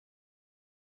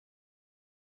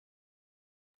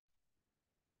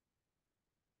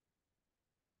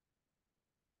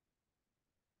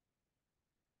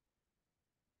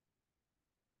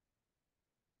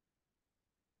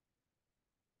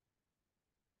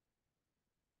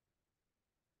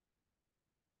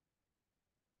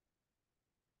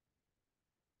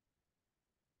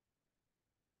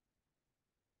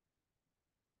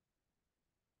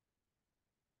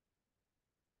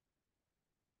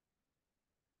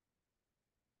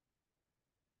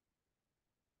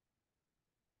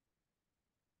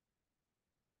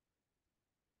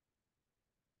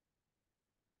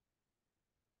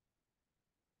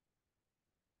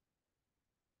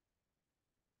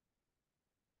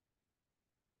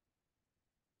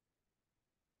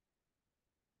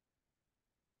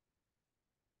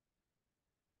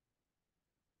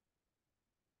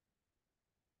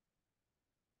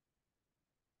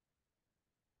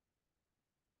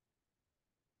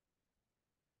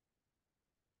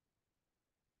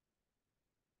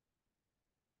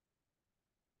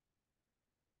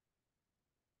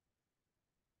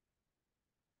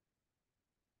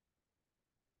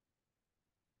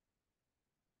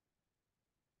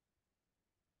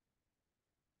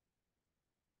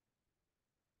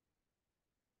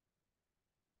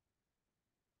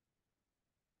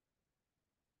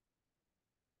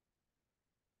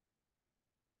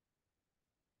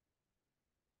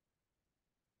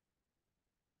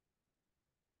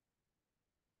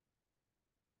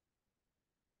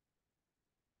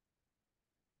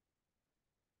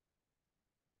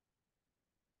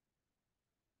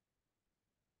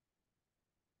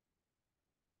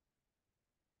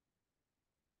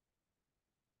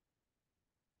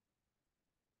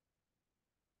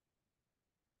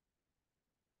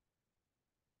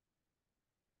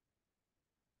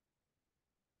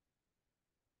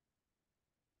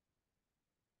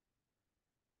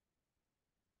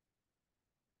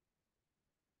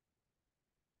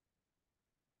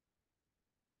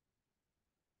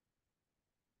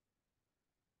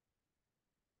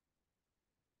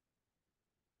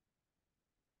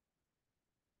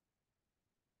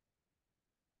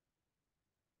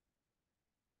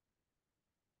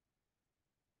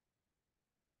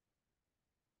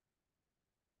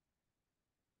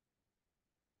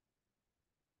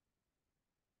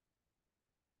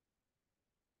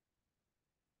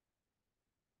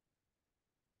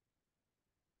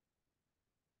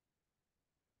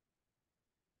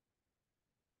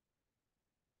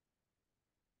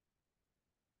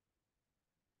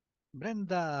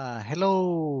Brenda,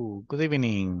 hello, good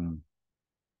evening.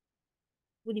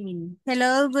 Good evening.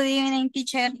 Hello, good evening,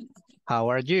 teacher. How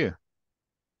are you?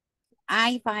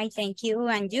 I'm fine, thank you.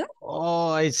 And you?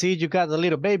 Oh, I see you got a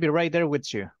little baby right there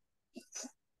with you.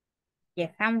 Ya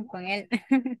estamos con él.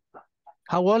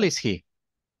 How old is he?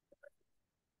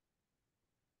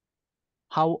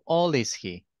 How old is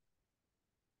he?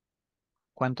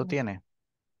 ¿Cuánto tiene?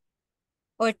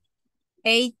 Or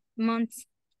 8 months.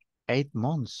 8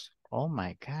 months. Oh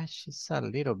my gosh, he's a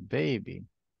little baby.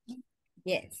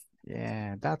 Yes.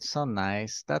 Yeah, that's so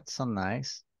nice. That's so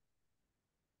nice.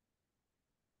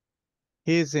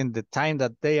 He's in the time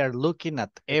that they are looking at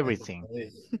everything.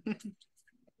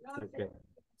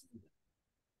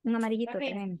 Un amarillito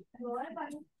tenemos.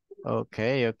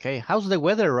 Okay, okay. How's the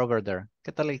weather over there?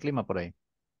 ¿Qué tal el clima por ahí?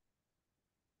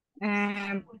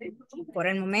 Ah, por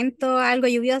el momento algo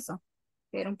lluvioso,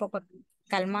 pero un poco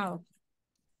calmado.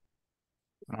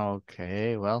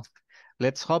 Okay, well,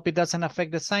 let's hope it doesn't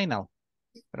affect the signal.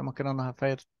 Esperemos que no nos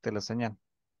afecte la señal.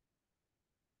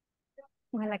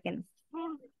 Ojalá que no.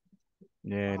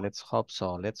 Yeah, let's hope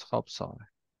so. Let's hope so.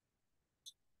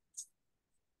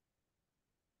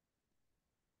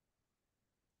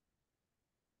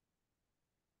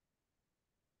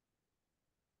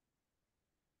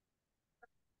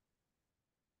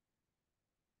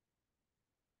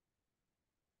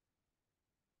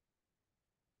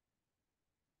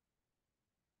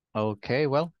 Okay,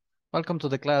 well, welcome to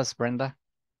the class, Brenda.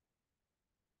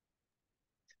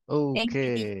 Thank you,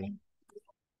 Okay. teacher.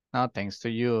 Now, thanks to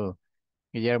you.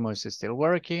 Guillermo is still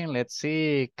working. Let's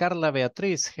see. Carla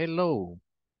Beatriz, hello.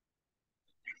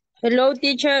 Hello,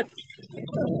 teacher.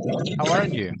 How are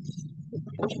you?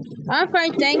 I'm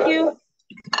fine, thank you.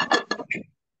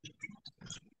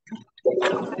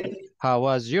 How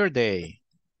was your day?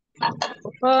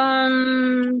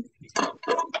 Um,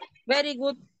 Very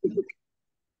good.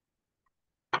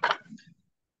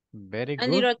 Very A good.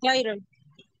 little tired.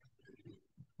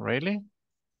 Really?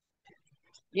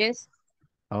 Yes.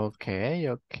 Okay,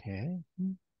 okay.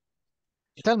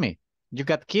 Tell me, you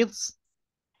got kids?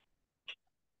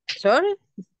 Sorry?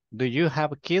 Do you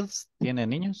have kids? ¿Tiene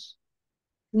niños?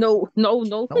 No, no,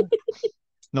 no. No.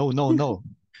 No, no, no.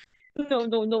 No,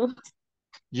 no, no.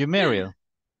 You married?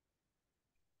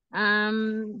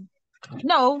 Um,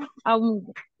 no.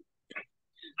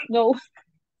 No.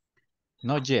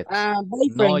 Not yet.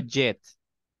 Boyfriend. Not yet.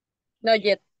 Not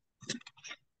yet.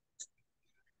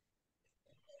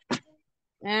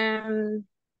 Um,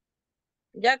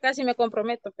 ya casi me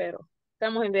comprometo, pero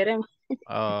estamos en veremos.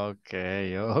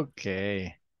 Okay,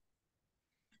 okay.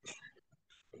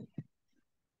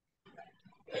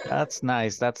 That's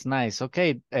nice. That's nice.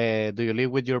 Okay. Do you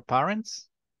live with your parents?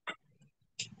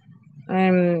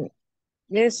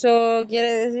 Eso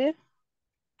quiere decir.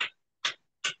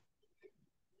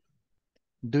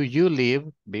 Do you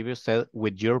live, vive usted,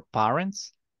 with your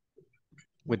parents?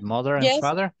 With mother and Yes.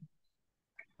 father?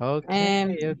 Um,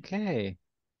 Okay, okay.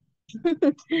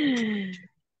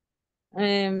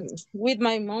 with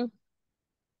my mom.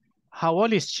 How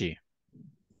old is she?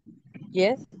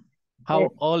 Yes. Uh, How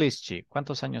old is she?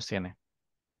 ¿Cuántos años tiene?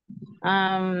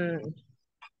 Um,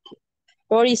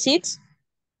 46.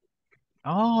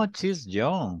 Oh, she's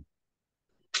young.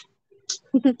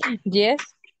 Yes.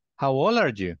 How old are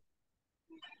you?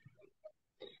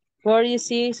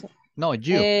 46. No,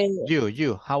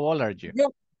 you. How old are you? Yo,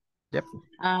 Yep.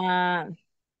 uh,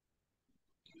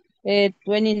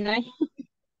 29.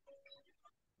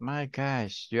 My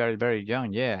gosh, you are very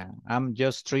young. Yeah, I'm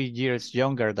just 3 years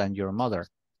younger than your mother.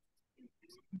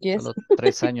 Yes. Solo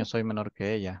 3 años soy menor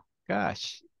que ella.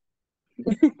 Gosh.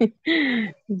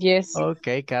 Yes.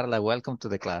 Okay, Carla, welcome to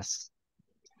the class.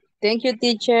 Thank you,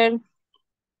 teacher.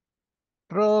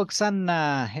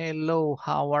 Roxana, hello,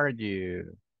 how are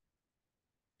you?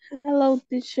 Hello,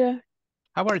 teacher.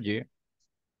 How are you?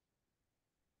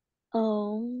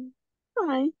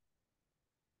 Hi.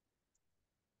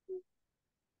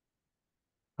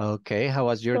 Okay, how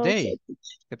was your So, day?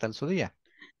 ¿Qué tal su día?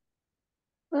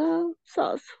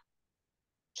 so.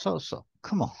 So,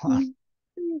 come on.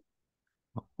 Mm,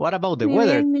 What about the Ni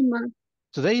weather? bien ni mal.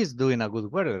 Today is doing a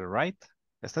good weather, right?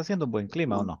 ¿Está haciendo un buen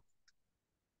clima o Oh, no?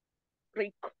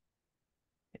 rico.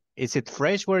 Is it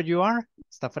fresh where you are?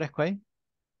 ¿Está fresco ahí?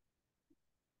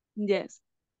 Yes.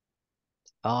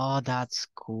 Oh, that's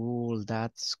cool,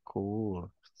 that's cool.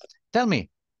 Tell me,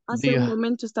 do Hace you... un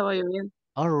momento estaba lloviendo.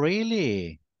 Oh,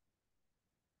 really?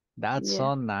 That's Yeah.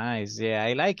 so nice. Yeah,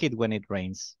 I like it when it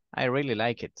rains. I really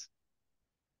like it.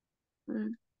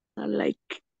 Mm, I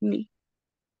like me.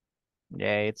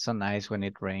 Yeah, it's so nice when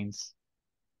it rains.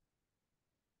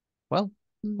 Well,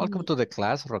 Welcome Mm, to the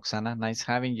class, Roxana. Nice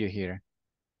having you here.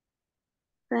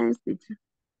 Thanks, teacher.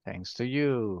 Thanks to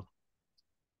you.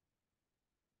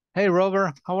 Hey,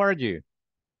 Robert, how are you?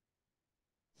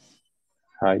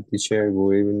 Hi, teacher.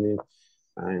 Good evening.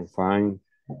 I'm fine.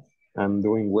 I'm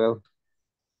doing well.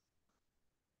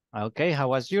 Okay, how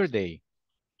was your day?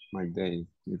 My day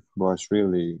it was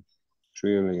really,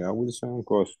 I would say,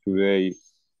 because today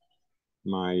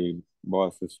my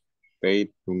bosses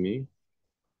paid to me.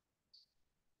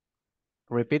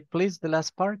 Repeat, please, the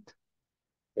last part.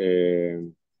 Uh,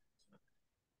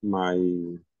 my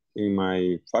in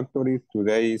my factory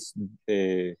today is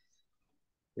uh,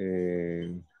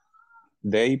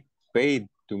 they paid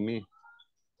to me.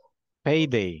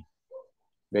 Payday.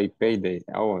 They paid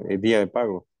el día de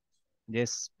pago.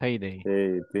 Yes, payday.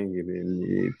 They think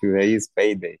today is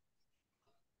payday.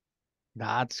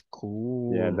 That's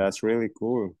cool. Yeah, that's really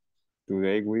cool.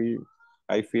 Today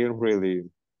I feel really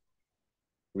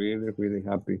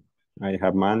happy. I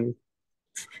have money.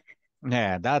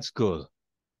 Yeah, that's good.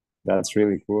 That's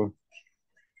really cool.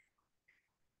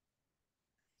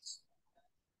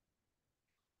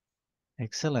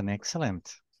 Excellent,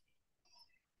 excellent.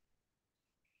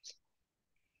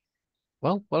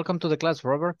 Well, welcome to the class,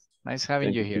 Robert. Nice having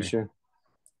Thank you you, here. teacher.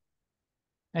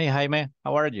 Hey, Jaime,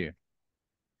 how are you?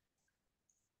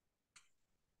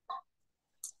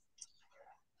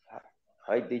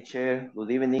 Hi, teacher.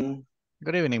 Good evening.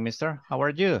 Good evening, mister. How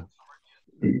are you?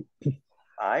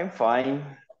 I'm fine.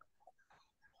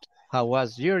 How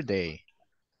was your day?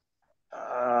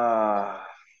 Uh,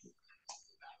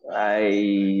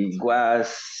 I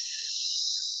was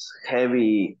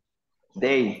heavy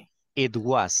day. It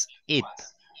was it.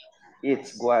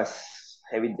 It was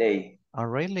heavy day. Oh,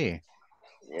 really?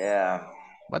 Yeah.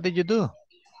 What did you do?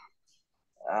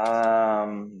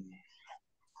 Um,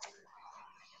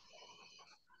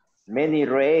 many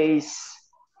race.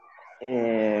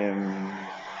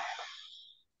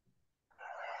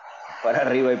 Para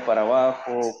arriba y para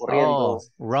abajo, Oh, corriendo,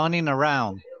 running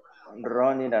around.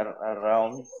 running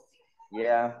around.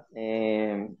 Yeah.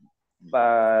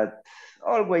 But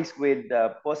always with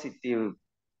a positive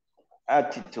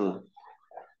attitude.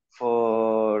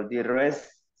 For the rest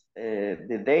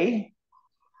the day,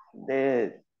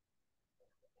 the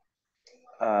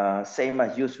same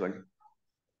as usual.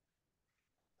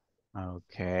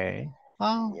 Okay.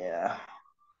 Well, Yeah,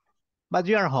 but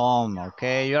you are home,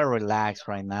 okay? You are relaxed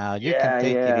right now. You can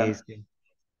take it yeah. easy.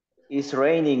 It's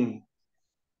raining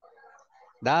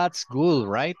That's good,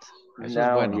 right? Eso es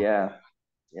now. bueno.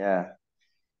 Yeah.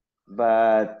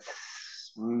 But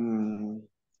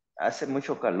hace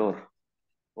mucho calor,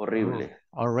 Oh, horrible.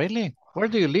 oh, really? Where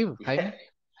do you live, Jaime?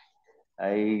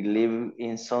 I live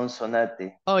in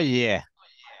Sonsonate. Oh, yeah.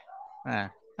 Ah,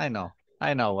 I know.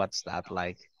 I know what's that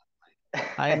like.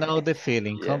 I know the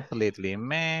feeling Yeah, completely,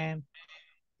 man.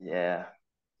 yeah,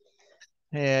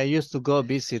 Yeah, I used to go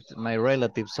visit my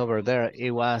relatives over there.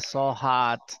 It was so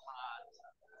hot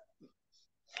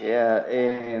yeah.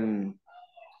 And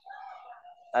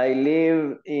I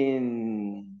live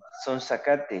in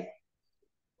Sonsacate.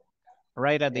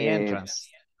 right at the Uh, entrance,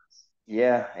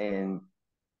 yeah, and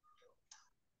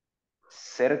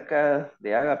cerca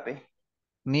de Agape,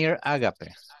 near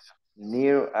Agape.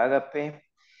 near Agape.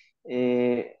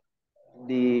 Uh,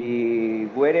 the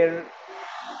weather,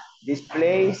 this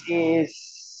place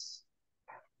is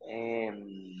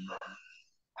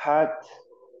hot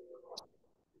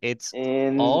It's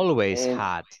and always and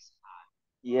hot.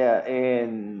 yeah,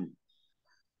 and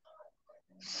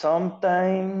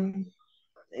sometimes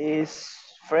is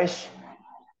fresh.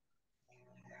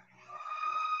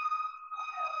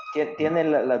 Tiene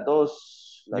You las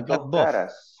got dos both,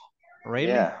 caras.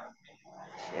 really? Yeah,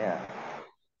 yeah.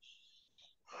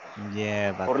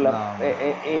 Yeah, but Por la no.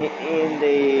 in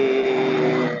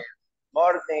the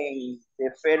morning,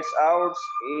 the first hours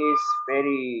is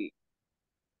very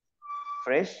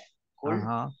fresh, cool.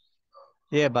 Uh-huh.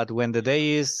 Yeah, but when the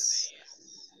day is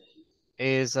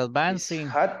It's advancing,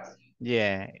 hot.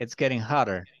 yeah, it's getting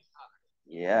hotter.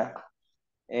 Yeah.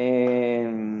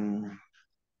 And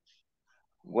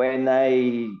when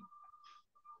I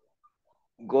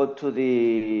go to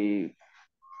the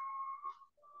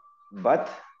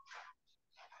bath,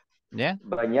 Yeah,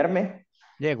 bañarme,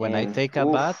 yeah. When I and take a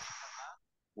bath,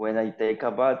 when I take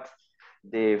a bath,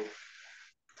 the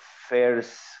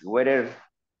first weather,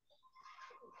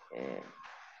 eh,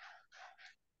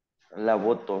 la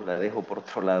boto, la dejo por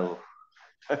otro lado.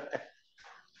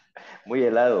 Muy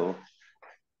helado.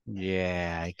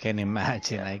 yeah, I can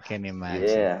imagine. Yeah. I can imagine.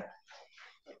 Yeah.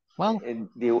 Well,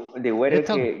 The yeah, weather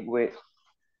tell me.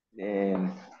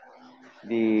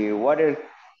 the water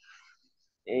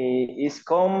Is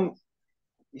coming.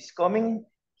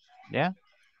 Yeah.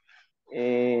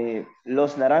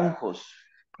 Los naranjos.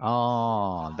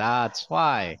 Oh, that's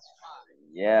why.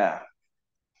 Yeah.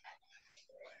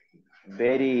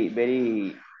 Very,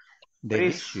 very fresh.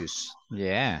 Delicious.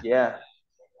 Yeah. Yeah.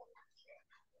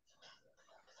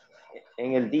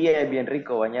 En el día es bien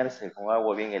rico bañarse con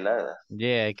agua bien helada.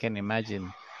 Yeah, I can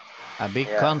imagine. A big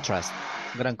Yeah. contrast.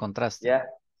 Gran contraste. Yeah.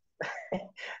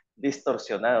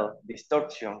 Distorsionado.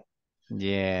 Distortion.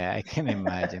 Yeah, I can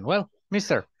imagine. Well,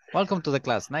 mister, welcome to the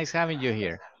class. Nice having you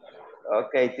here.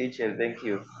 Okay, teacher, thank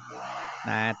you.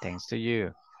 Nah, thanks to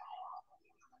you.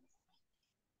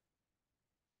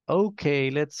 Okay,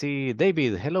 let's see.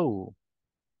 David, hello.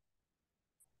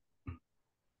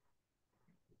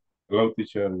 Hello,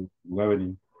 teacher. Good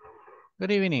evening.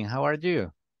 Good evening. How are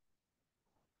you?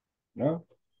 Yeah,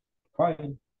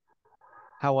 fine.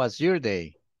 How was your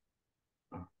day?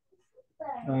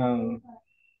 Um,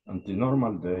 and the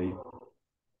normal day.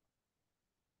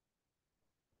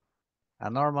 A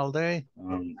normal day?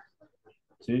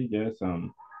 See, yes,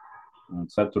 on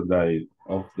Saturday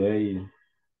off day,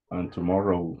 and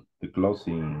tomorrow the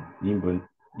closing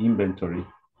inventory.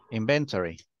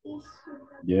 Inventory.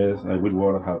 Yes, I will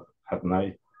work at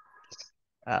night.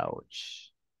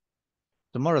 Ouch.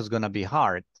 Tomorrow's gonna be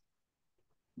hard.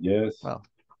 Yes. Well,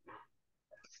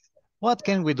 what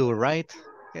can we do, right?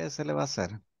 ¿Qué se le va a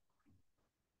hacer?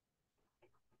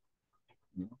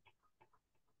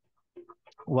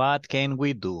 What can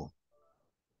we do?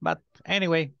 But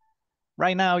anyway,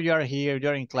 right now you are here,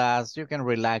 you're in class, you can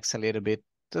relax a little bit.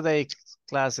 Today's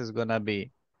class is gonna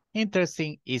be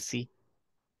interesting, easy,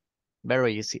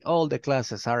 very easy. All the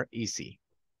classes are easy.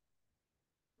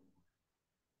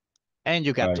 And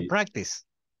you got to practice.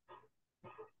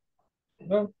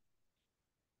 Well,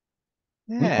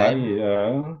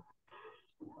 Yeah.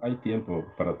 Hay tiempo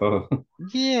para todo.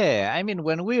 Yeah, I mean,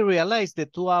 when we realize the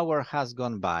 2 hours has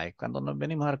gone by, cuando nos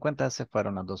venimos a dar cuenta se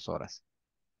fueron las 2 horas.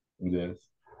 Yes.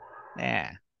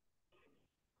 Yeah.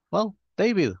 Well,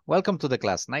 David, welcome to the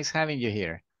class. Nice having you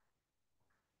here.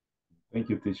 Thank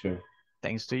you, teacher.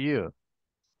 Thanks to you.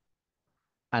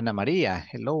 Ana Maria,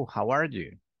 hello, how are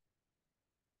you?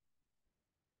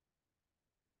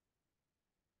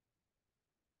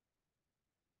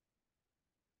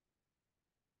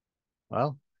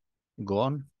 Well, go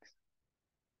on.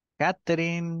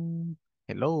 Catherine,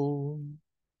 hello.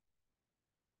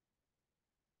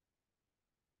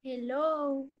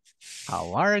 Hello.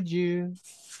 How are you?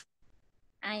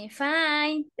 I'm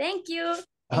fine. Thank you.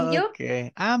 And you?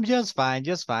 Okay, I'm just fine,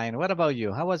 just fine. What about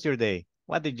you? How was your day?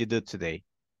 What did you do today?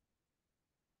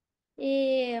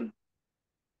 Good,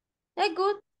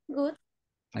 good.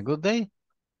 A good day?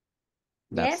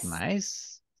 That's Yes.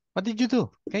 nice. What did you do?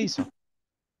 ¿Qué hizo?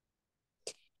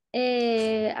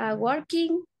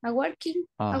 Working.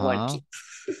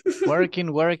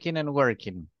 Working and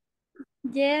working.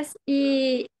 Yes,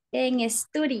 y en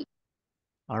study.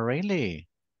 Oh, really?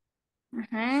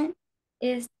 Ajá.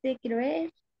 Quiero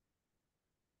ver.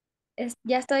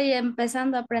 Ya estoy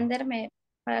empezando a aprenderme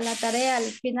para la tarea al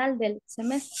final del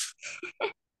semestre.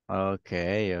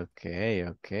 Okay.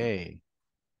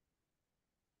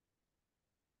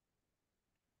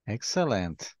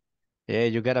 Excellent. Yeah,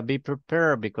 you gotta be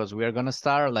prepared because we are gonna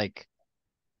start like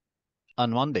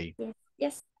on Monday.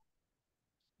 Yes.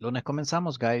 Lunes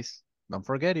comenzamos, guys. Don't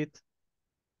forget it.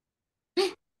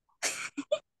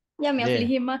 Ya me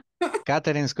afligí más.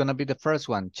 Catherine's gonna be the first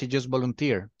one. She just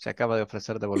volunteered. Se acaba de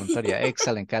ofrecer de voluntaria.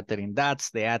 Excellent, Catherine.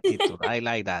 That's the attitude. I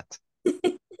like that.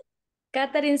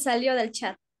 Catherine salió del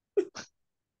chat.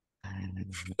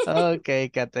 Okay,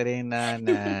 Catherine.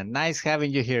 Nice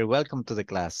having you here. Welcome to the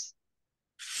class.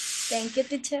 Thank you,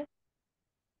 teacher.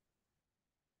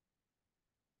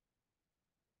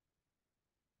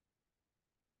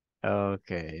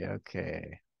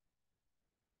 Okay.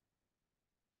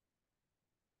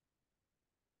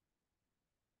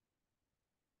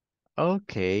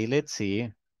 Okay, let's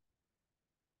see.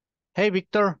 Hey,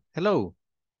 Victor. Hello.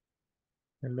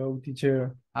 Hello,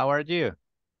 teacher. How are you?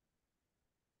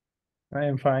 I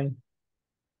am fine.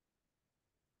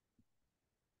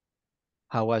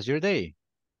 How was your day?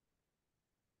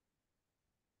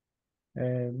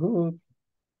 Good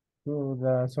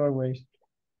as always.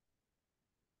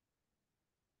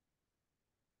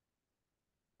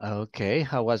 Okay,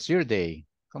 how was your day?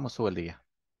 ¿Cómo estuvo el día?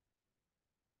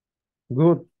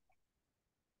 Good.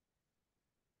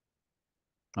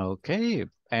 Okay,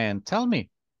 and tell me,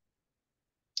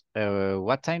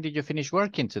 what time did you finish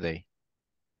working today?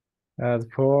 At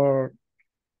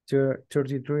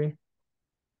 4:33.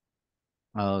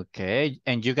 Okay,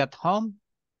 and you got home?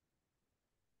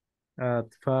 at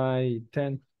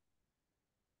 5:10.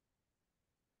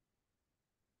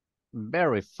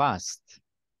 Very fast.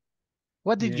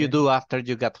 What did you Yeah. do after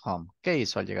you got home? ¿Qué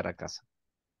hizo al llegar a casa?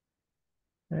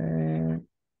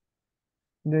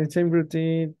 The same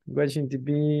routine, watching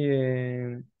TV,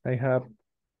 and I have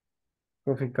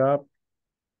coffee cup,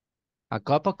 A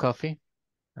cup of coffee.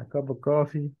 a cup of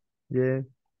coffee. Yeah.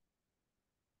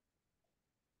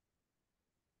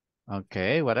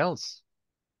 Okay, what else?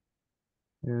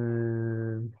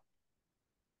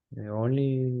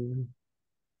 Only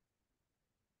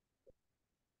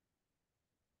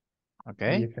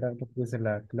Okay. y esperar que empiece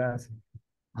la clase.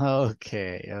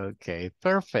 Okay, okay.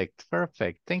 Perfect,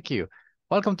 perfect. Thank you.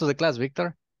 Welcome to the class,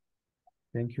 Victor.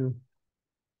 Thank you.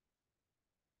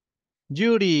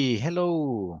 Judy,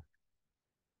 hello.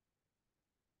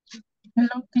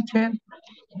 Hello, teacher.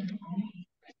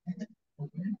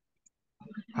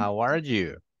 How are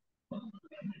you?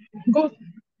 Good.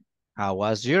 How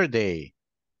was your day?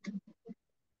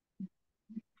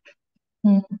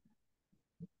 Mm.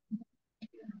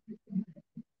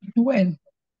 Well,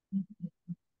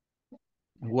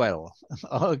 Well,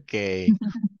 okay.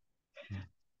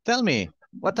 Tell me,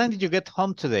 what time did you get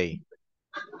home today?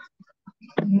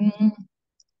 mm,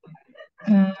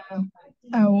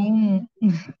 aún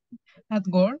at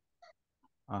work,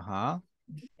 Uh-huh.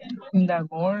 in the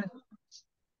work,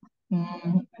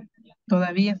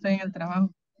 todavía estoy en el trabajo.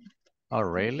 Oh,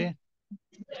 really?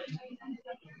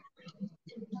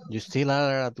 You still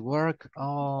are at work?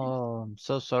 Oh, I'm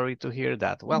so sorry to hear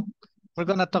that. Well, we're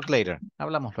gonna talk later.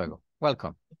 Hablamos luego.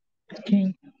 Welcome.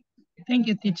 Okay. Thank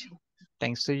you, teacher.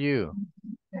 Thanks to you.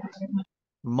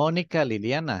 Mónica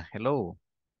Liliana, hello.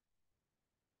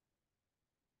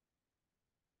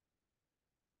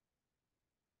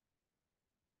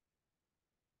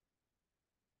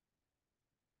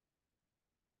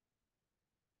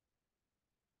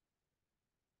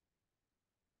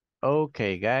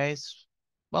 Okay, guys.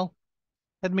 Well,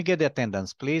 let me get the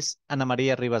attendance, please. Ana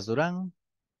María Rivas Durán.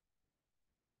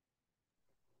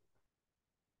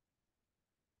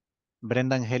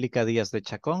 Brenda Angélica Díaz de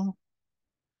Chacón.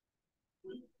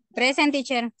 Present,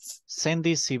 teacher.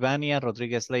 Cindy Sivania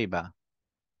Rodríguez Leiva.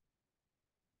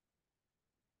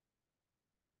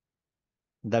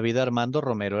 David Armando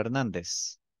Romero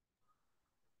Hernández.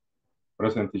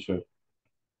 Present, teacher.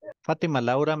 Fátima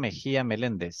Laura Mejía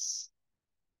Meléndez.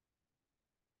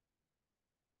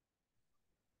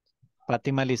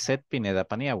 Fátima Lisette Pineda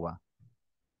Paniagua.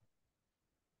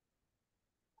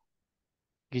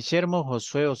 Guillermo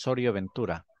Josué Osorio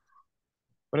Ventura.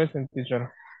 Present,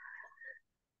 teacher.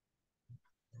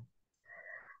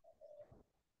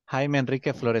 Jaime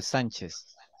Enrique Flores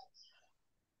Sánchez.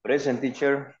 Present,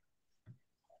 teacher.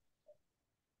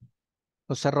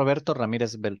 José Roberto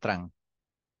Ramírez Beltrán.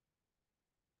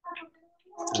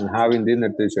 And having dinner,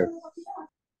 teacher.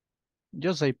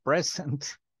 Yo soy present.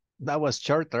 That was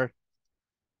shorter.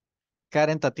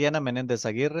 Karen Tatiana Menéndez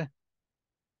Aguirre.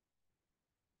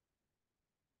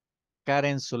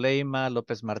 Karen Zuleima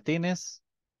López Martínez.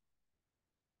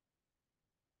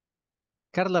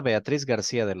 Carla Beatriz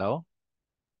García de la O.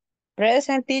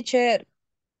 Present, teacher.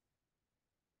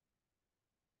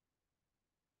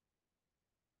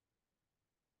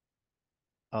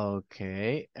 Ok.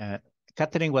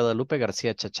 Catherine Guadalupe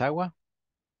García Chachagua.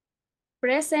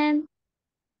 Present.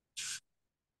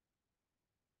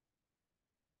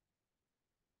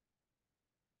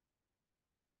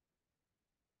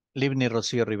 Livni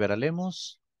Rocío Rivera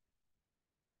Lemos.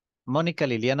 Mónica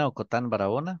Liliana Ocotán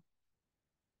Barahona.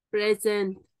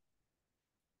 Present.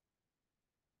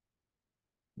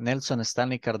 Nelson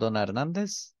Stanley Cardona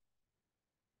Hernández.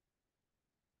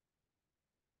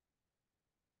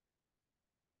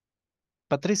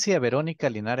 Patricia Verónica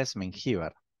Linares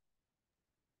Mengíbar.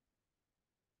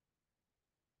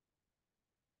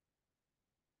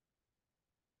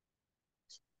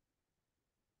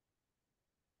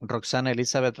 Roxana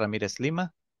Elizabeth Ramírez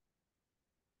Lima.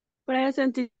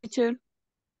 Present, teacher.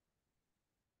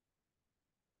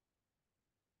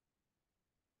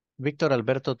 Víctor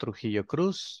Alberto Trujillo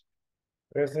Cruz.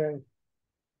 Present.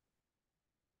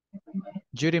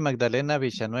 Yuri Magdalena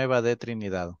Villanueva de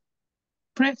Trinidad.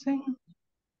 Present.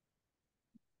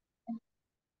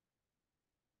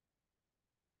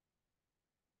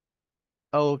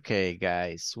 Okay,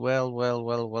 guys. Well.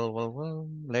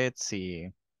 Let's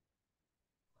see.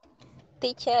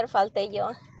 Teacher, falté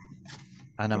yo.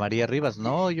 Ana María Rivas.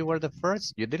 No, you were the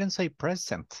first. You didn't say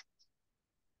present.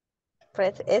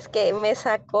 Pues es que me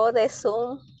sacó de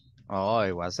Zoom. Oh,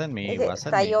 it wasn't me. It Dije,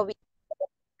 wasn't está me. lloviendo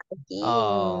aquí,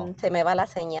 Oh, se me va la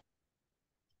señal.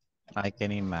 I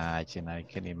can imagine. I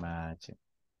can imagine.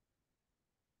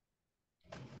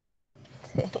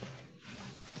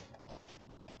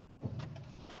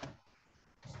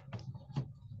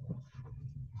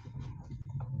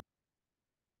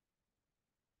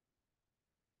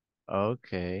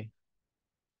 Okay.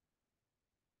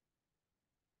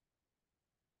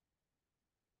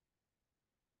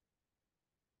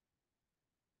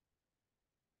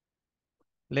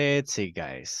 Let's see,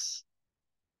 guys.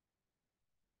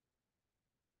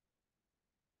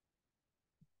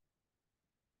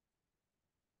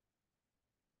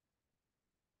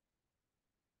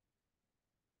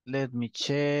 Let me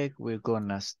check. We're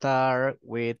gonna start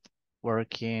with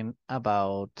working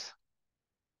about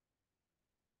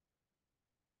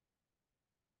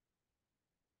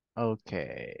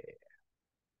okay.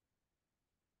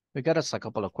 We got us a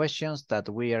couple of questions that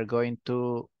we are going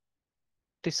to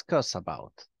discuss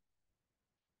about.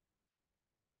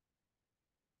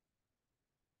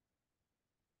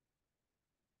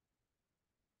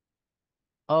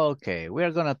 Okay, we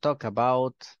are gonna talk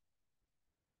about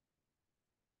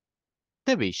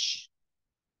the beach.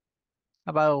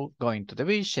 About going to the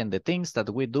beach and the things that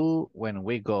we do when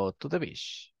we go to the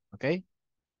beach. Okay?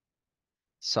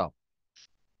 So,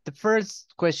 the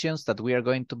first questions that we are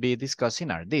going to be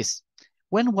discussing are this.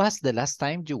 When was the last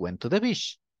time you went to the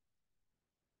beach?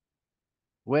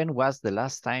 When was the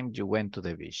last time you went to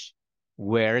the beach?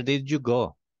 Where did you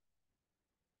go?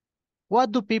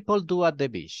 What do people do at the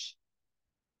beach?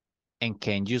 And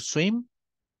can you swim?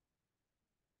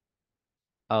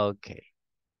 Okay.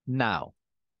 Now,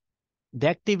 the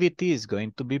activity is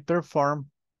going to be performed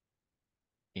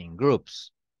in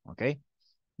groups. Okay?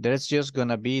 There's just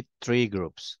gonna be 3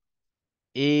 groups.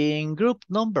 In group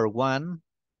number 1,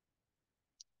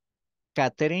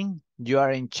 Catherine, you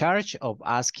are in charge of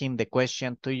asking the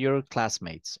question to your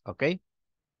classmates, okay?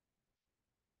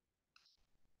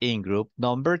 In group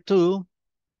number 2,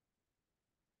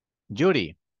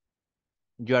 Yuri,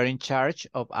 you are in charge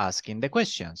of asking the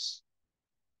questions.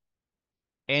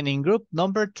 And in group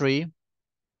number 3,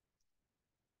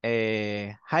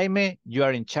 Jaime, you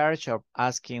are in charge of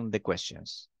asking the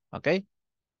questions, okay?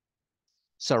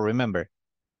 So remember,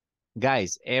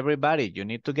 guys, everybody, you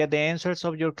need to get the answers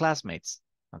of your classmates,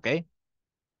 okay?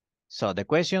 So the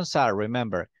questions are,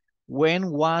 remember,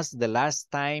 when was the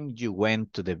last time you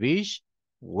went to the beach?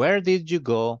 Where did you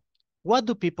go? What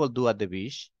do people do at the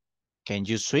beach? Can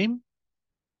you swim?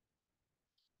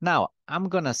 Now, I'm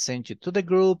going to send you to the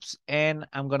groups and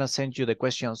I'm going to send you the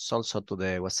questions also to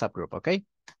the WhatsApp group, okay?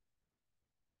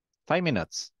 5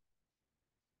 minutes.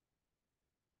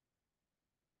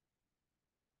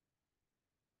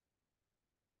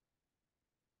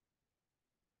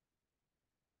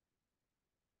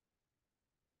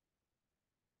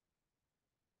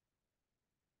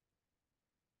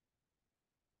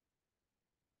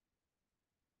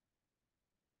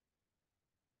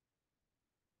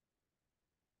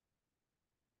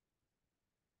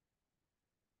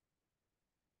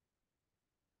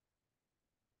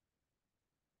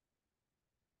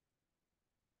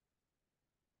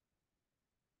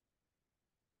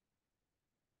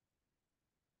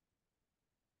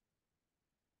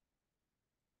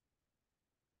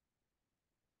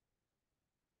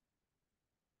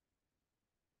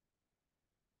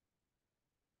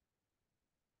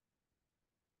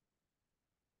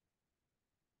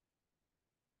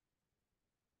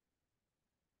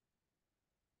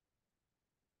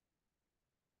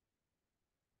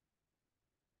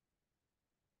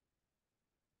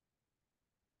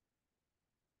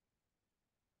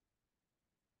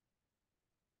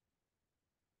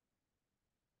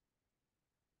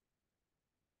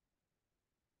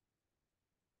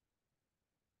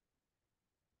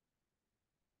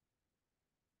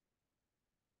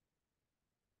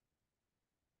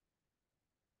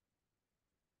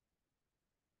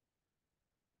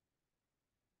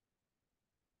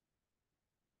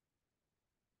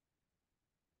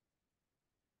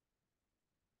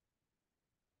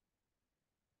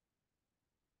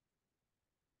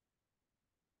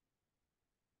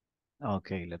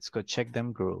 Okay, let's go check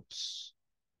them groups.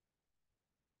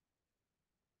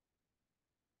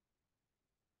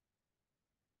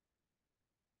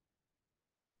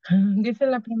 Dice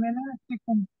la primera,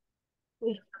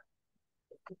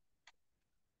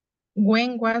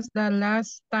 when was the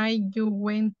last time you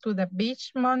went to the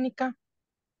beach, Mónica?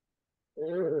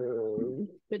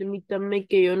 Permítame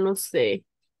que yo no sé.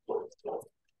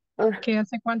 ¿Que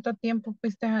hace cuánto tiempo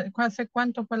fuiste, hace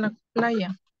cuánto fue la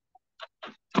playa?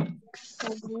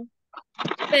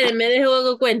 Espérenme, dejo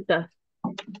hago cuenta.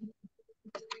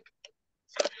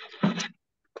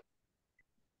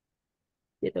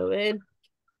 Quiero ver.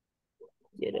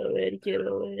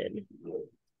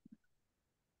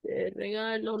 Te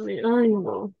regalo Ay,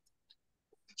 no.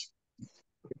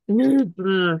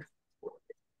 ¿Dónde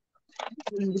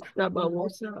está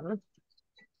babosa?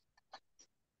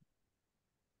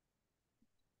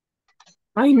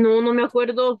 Ay, no, no me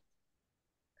acuerdo.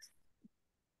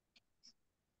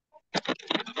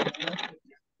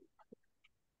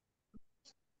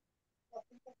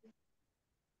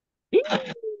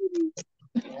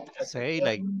 Say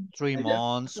like 3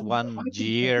 months, 1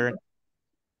 year.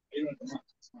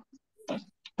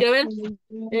 Quiero ver.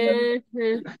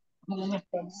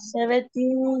 17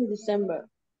 December.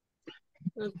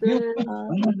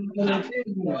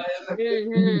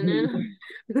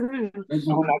 Es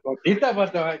una cosita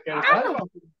para que algo.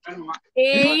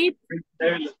 Eight.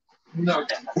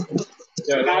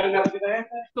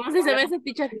 ¿Cómo se dice meses,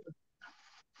 teacher?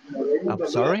 I'm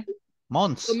sorry?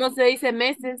 Months. ¿Cómo se dice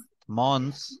meses?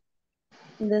 Months.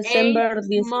 December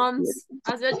 8 months.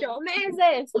 Hace 8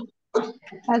 meses.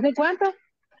 ¿Hace cuánto?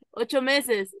 8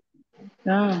 meses.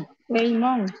 Ah, 8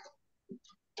 months.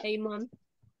 8 months.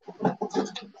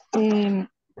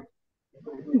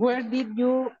 Where did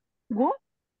you go?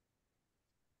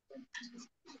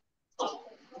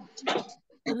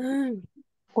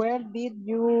 Where did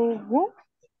you go?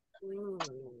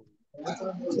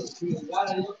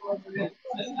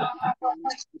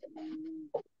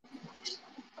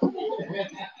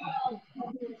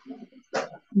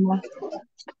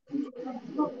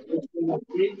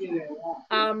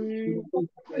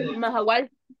 Mahahual.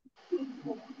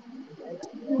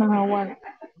 Mahahual.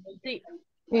 Sí.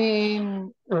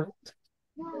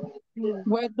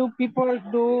 What do people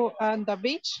do on the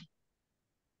beach?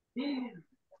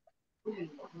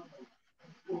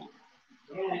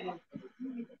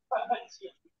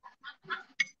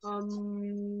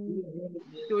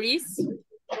 Tourist.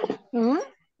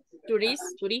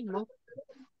 Turismo.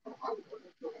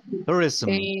 Tourism.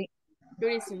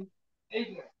 Tourism.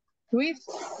 With.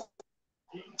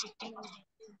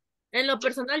 En lo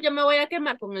personal, yo me voy a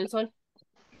quemar con el sol.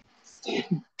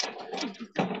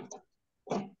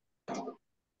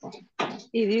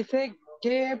 Y dice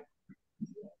que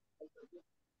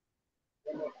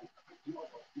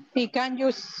 ¿y can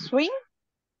you swim?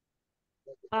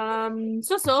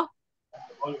 Soso.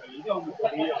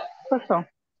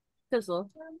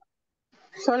 Soso.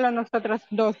 Solo nosotros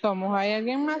dos somos. ¿Hay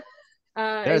alguien más?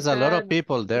 There's a lot of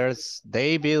people. There's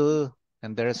David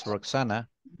and there's Roxana.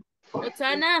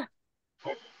 Roxana.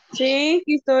 Sí,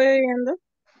 aquí estoy oyendo.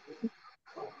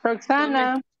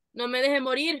 Roxana. No me deje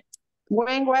morir.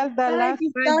 When was the last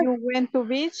time you went to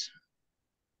beach?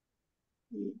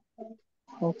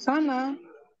 Roxana.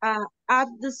 At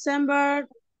December.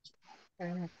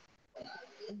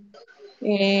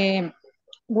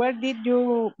 Where did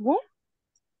you go?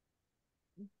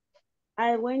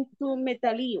 I went to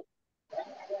Metalillo.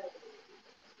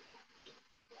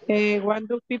 What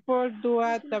do people do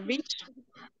at the beach?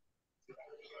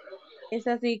 ¿Es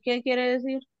así? ¿Qué quiere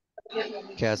decir?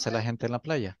 ¿Qué hace la gente en la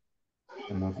playa?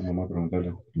 No, si no me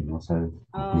preguntarle, no sé.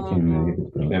 ¿Quién me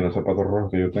dijo? En los zapatos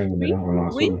rojos que yo tengo, mira, con los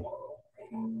azules.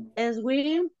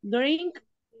 Swim, drink,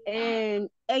 and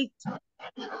eat.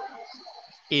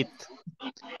 Eat.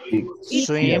 Eat.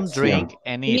 Swim, Yes, drink,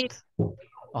 yeah. and eat.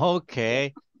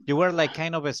 Okay. You were like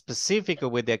kind of specific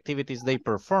with the activities they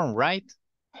perform, right?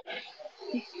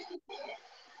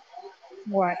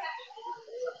 What?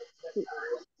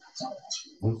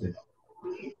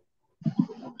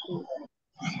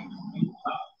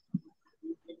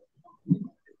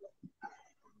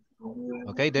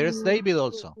 Okay, there's David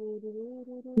also.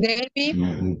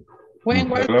 David, when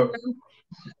was the last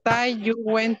time you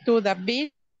went to the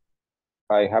beach?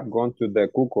 I have gone to the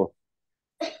Cuco.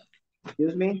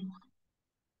 Excuse me?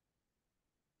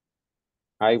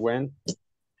 I went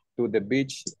to the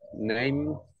beach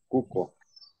named Cuco.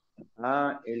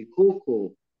 Ah, el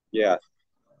Cuco. Yes.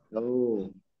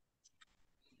 Oh.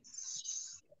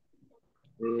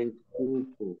 El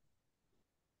Cuco.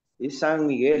 It's San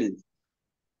Miguel.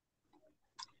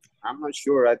 I'm not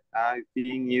sure. I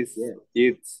think it's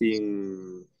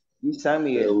in San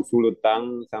Miguel.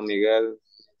 Usulután, San Miguel.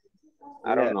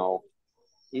 I don't know.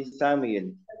 It's San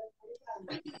Miguel.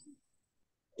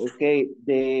 Okay,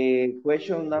 the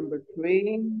question number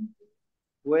 3.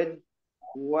 What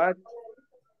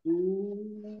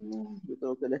do, yo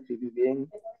tengo que la escribir bien.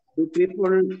 Do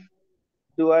people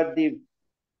do at the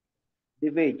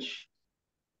beach?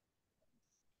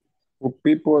 Who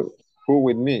people who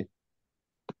with me?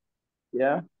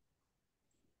 Yeah.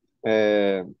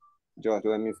 Just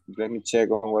let me check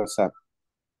on WhatsApp.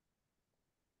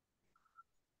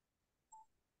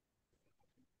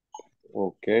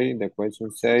 Okay, the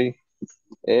question say,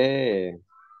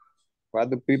 what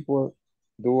do people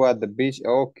do at the beach.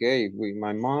 Okay, with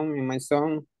my mom and my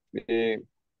son,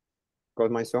 because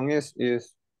my son is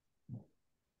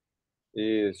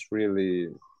really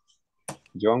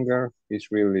younger.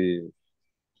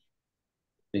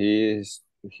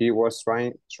 He was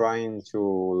trying to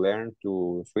learn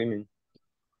to swimming.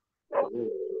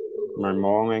 My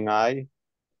mom and I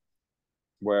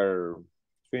were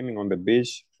swimming on the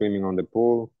beach, swimming on the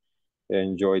pool,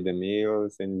 enjoy the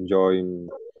meals, enjoying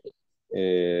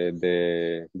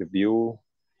the view,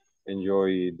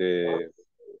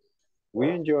 we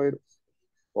enjoyed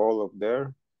all of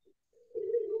there.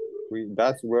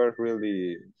 That's were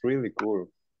really cool.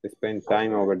 Spend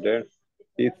time over there.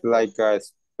 It's like a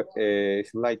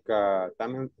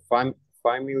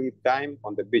family time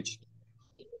on the beach.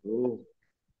 Oh,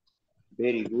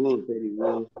 very good, very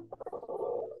good.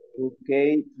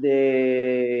 Okay,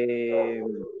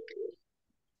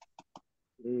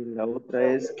 la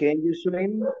otra es, can you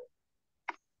swim?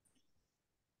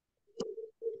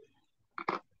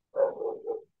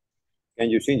 Can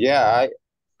you swim? Yeah,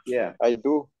 Yeah. I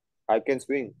do. I can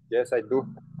swim. Yes, I do.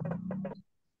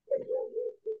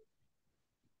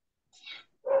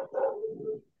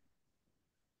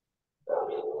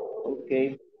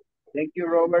 Okay. Thank you,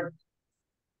 Robert.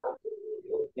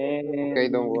 Okay,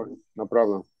 don't worry. No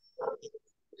problem.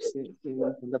 ¿Quién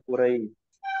más anda por ahí?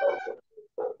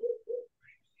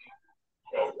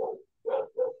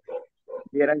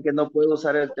 Vieran que no puedo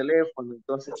usar el teléfono,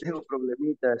 entonces tengo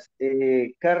problemitas.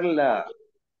 Carla.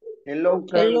 Hello,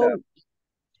 Carla.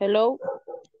 Hello.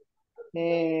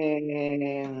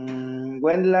 No.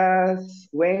 When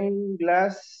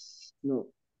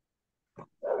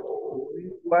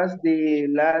was the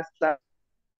last time?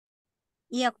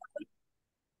 Yeah.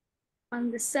 On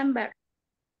December.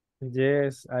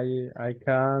 Yes, I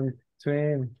can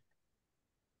swim.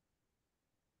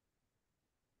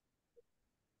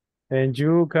 And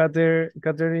you,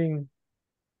 Catherine?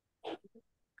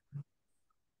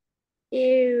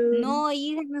 No,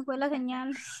 ahí se me fue la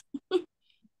señal.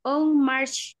 On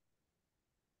March.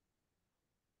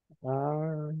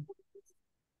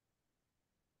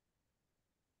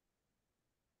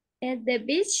 At the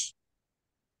beach,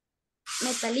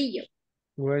 Metalillo.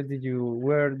 Where did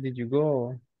you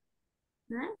go?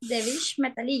 ¿Ah? The beach,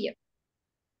 Metalillo.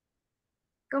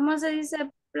 ¿Cómo se dice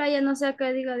playa? No sé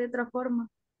qué diga de otra forma.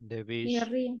 The Ni beach.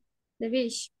 río. The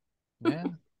beach. Yeah.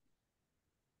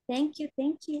 Thank you,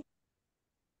 thank you.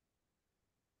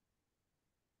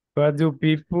 What do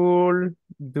people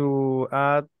do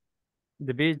at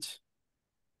the beach?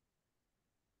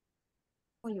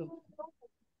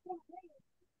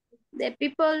 The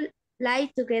people lie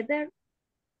together,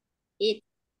 eat,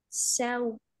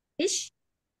 sell fish,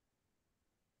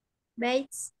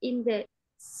 baits in the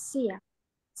sea.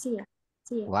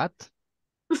 What?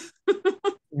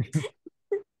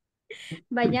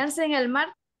 Bañarse en el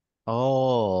mar.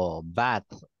 Oh, bath.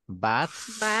 Bath.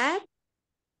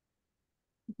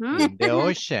 In the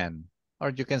ocean. Or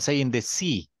you can say in the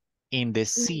sea. In the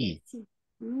sea. Sí.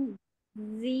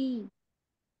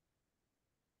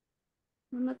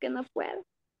 Uno que no puede.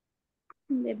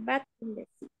 The bath in the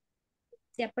sea.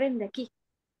 Se aprende aquí.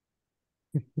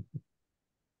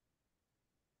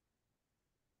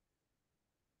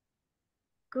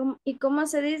 ¿Y cómo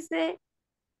se dice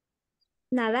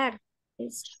nadar?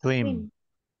 Swim.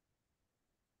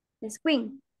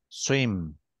 Swim.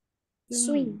 Swim.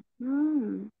 Swim.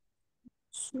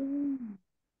 Swim.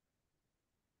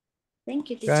 Thank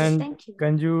you, teacher. Thank you.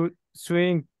 Can you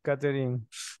swim, Catherine?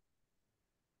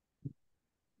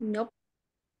 Nope.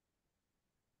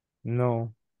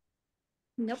 No,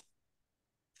 Nope.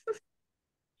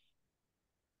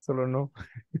 solo no.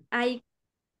 I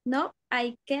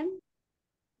can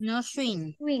No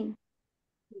swim. swim.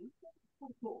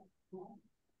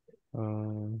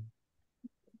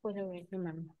 Pues a ver,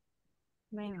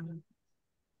 venga.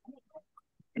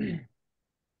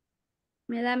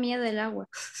 Me da miedo el agua.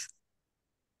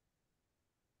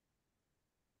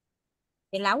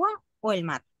 ¿El agua o el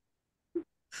mar?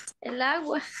 El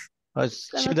agua. Oh, Cuando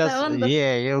she está does, hondo.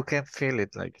 yeah, you can feel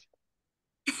it like.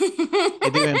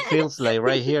 It even feels like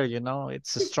right here, you know,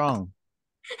 it's strong.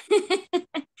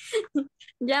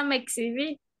 Ya me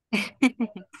exhibí.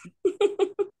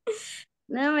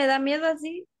 No, me da miedo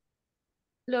así.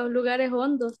 Los lugares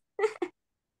hondos.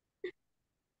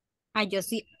 Yo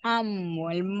sí amo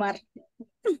el mar.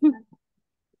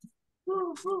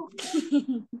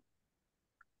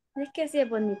 Es que sí es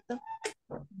bonito.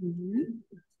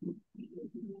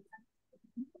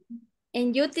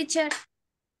 And you, teacher,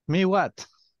 Me what?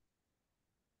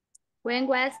 when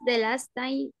was the last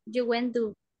time you went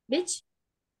to beach?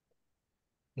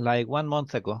 Like 1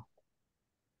 month ago.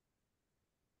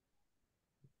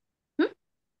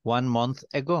 1 month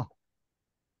ago.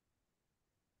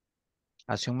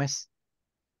 Hace un mes.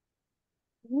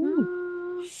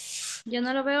 Yo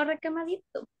no lo veo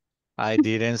recamadito. I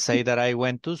didn't say that I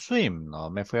went to swim. No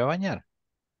me fui a bañar.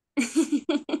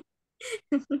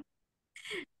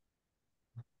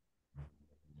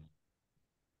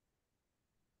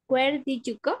 Where did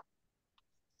you go?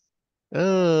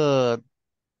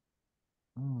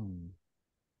 Hmm.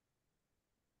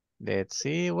 Let's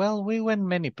see. Well, we went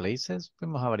many places.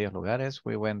 Fuimos a varios lugares.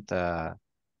 We went,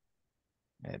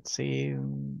 let's see.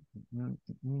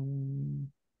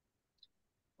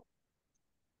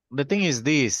 The thing is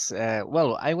this.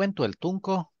 Well, I went to El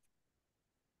Tunco.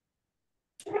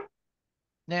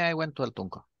 Yeah, I went to El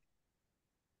Tunco.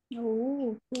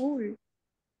 Oh, cool.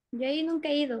 Yo ahí nunca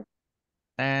he ido.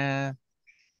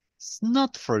 It's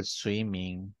not for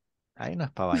swimming. Ahí no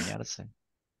es para bañarse.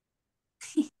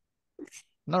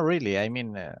 Not really. I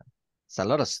mean, it's a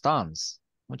lot of stones.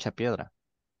 Mucha piedra.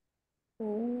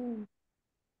 Oh.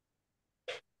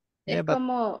 Yeah, Es but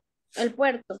como el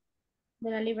puerto de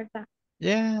la libertad.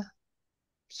 yeah,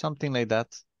 something like that.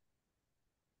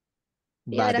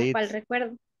 But Piedras para el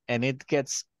recuerdo. and it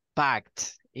gets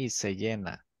packed y se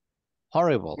llena.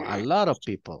 Horrible. A lot of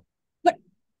people.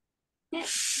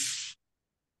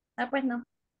 Ah, pues no.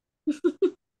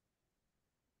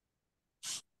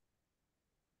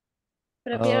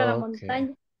 Prefiero la Okay.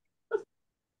 montaña.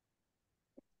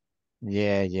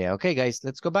 Yeah, yeah. Okay, guys,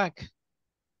 let's go back.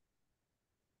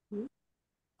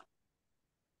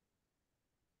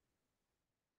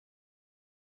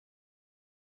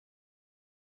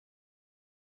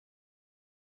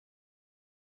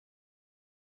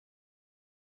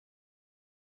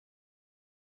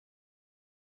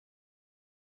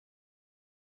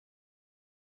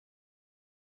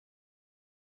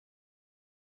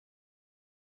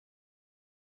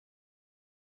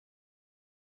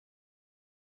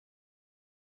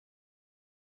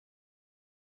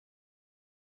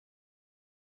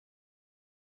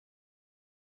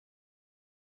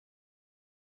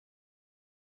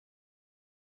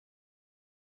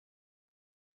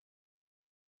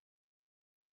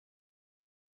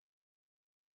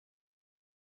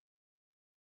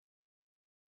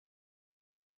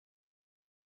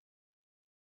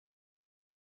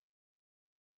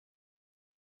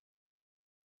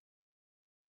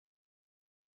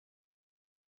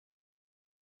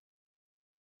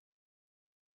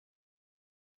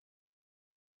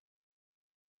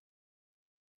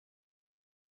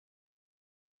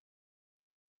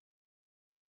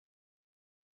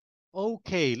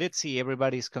 Okay, let's see.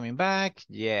 Everybody's coming back.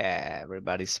 Yeah,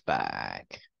 everybody's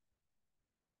back.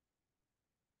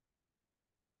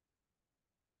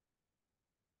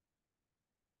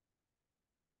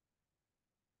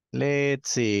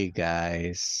 Let's see,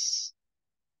 guys.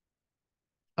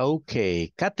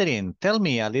 Okay, Catherine, tell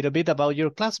me a little bit about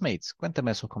your classmates.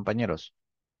 Cuéntame sus compañeros.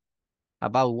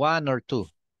 About 1 or 2,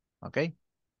 okay?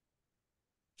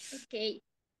 Ok.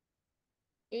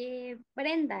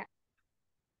 Brenda.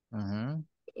 Mhm.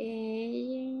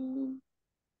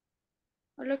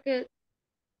 Lo que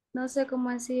no sé cómo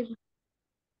decir.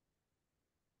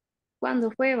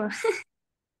 ¿Cuándo fue? Va?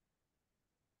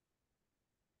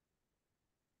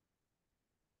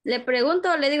 ¿Le pregunto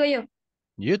o le digo yo?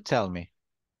 You tell me.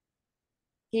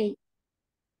 Ok.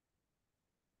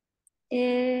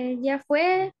 ¿Ya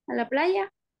fue a la playa?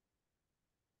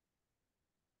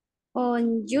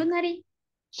 On January.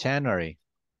 January.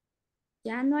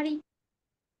 January.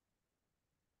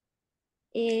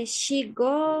 She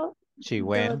go. She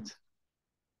went.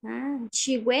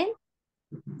 She went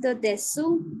to the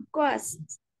Sun Coast.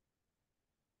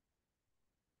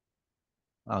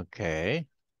 Okay.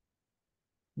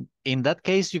 In that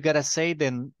case, you gotta say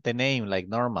the name like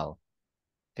normal.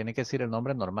 Tiene que decir el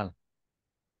nombre normal.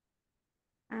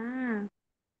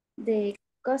 De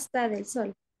Costa del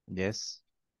Sol. Yes.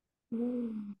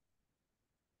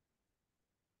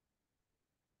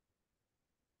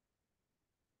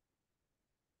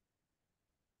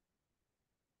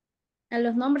 A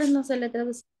los nombres no se le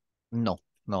traduce. No,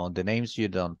 no, the names you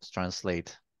don't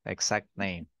translate. Exact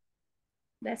name.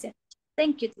 Gracias.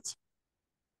 Thank you, teacher.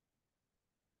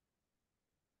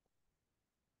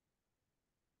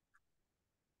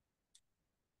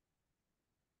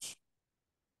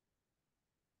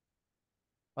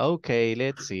 Okay,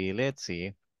 let's see, let's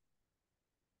see.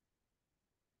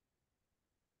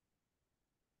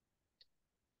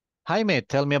 Jaime,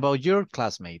 tell me about your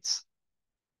classmates.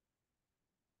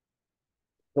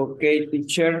 Okay,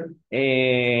 teacher.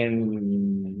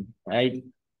 And I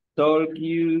told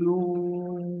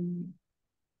you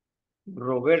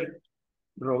Roberto.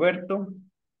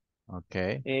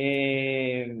 Okay.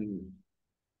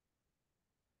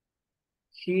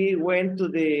 He went to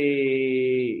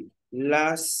the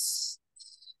last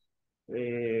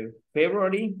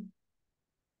February.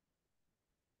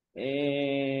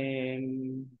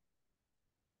 And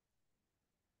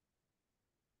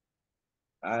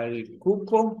al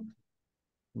Cuco.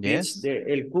 Yes.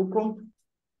 El Cuco.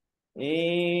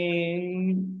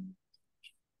 And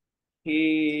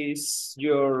he's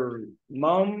your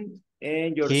mom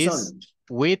and your son.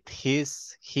 With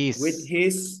his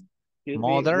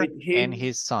mother with him, and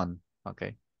his son.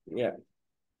 Okay. Yeah.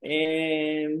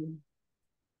 And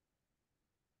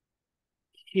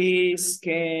he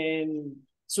can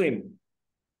swim.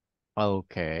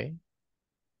 Okay.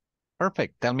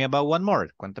 Perfect. Tell me about one more.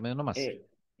 Cuéntame uno más.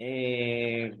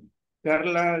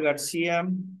 Carla Garcia,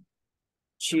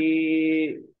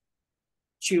 she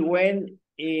went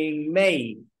in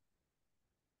May.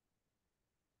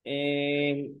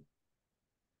 And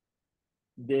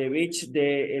the beach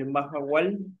de El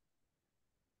Majahual.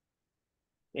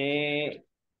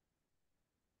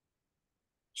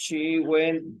 She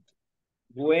went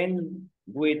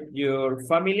with your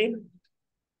family.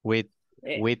 With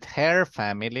her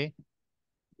family.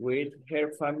 With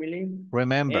her family.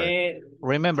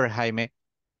 Remember, Jaime,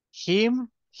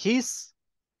 his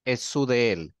es su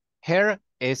de él. Her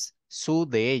es su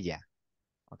de ella.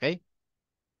 Okay?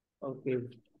 Okay.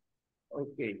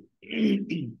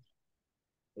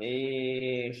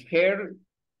 Her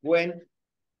went.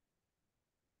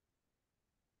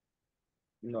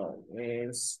 No,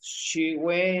 she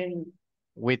went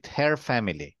with her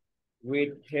family.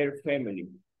 With her family.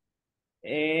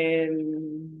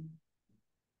 And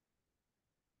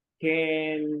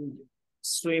can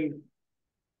swim.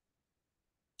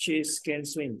 She can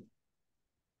swim.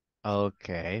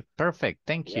 Okay, perfect.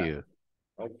 Thank you.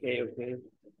 Okay.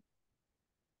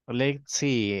 Let's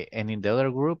see. And in the other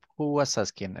group, who was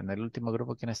asking? En el último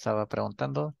grupo, ¿quién estaba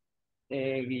preguntando?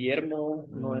 Guillermo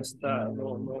no está.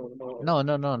 No.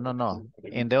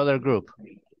 In the other group.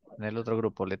 En el otro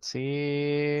grupo. Let's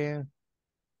see.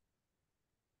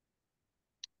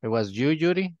 It was you,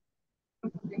 Yuri?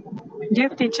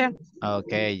 Yes, teacher.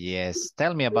 Okay, yes.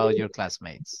 Tell me about your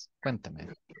classmates.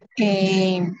 Cuéntame.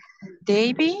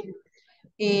 David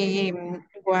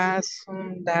was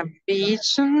on the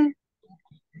beach.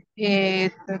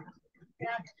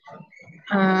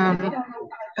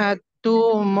 At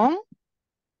 2 months.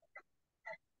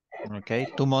 Okay,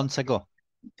 2 months ago.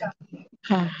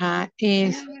 Ajá,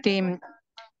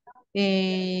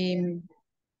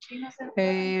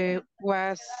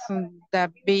 was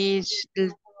the beach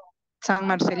San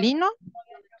Marcelino.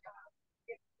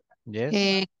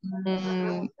 Yes.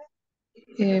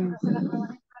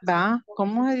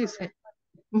 ¿Cómo se dice?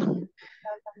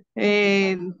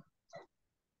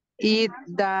 Eat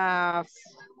the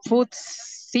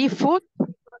seafood.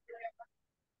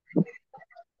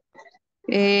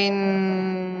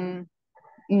 And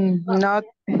not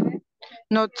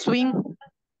swim.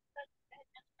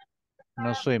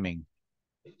 No swimming.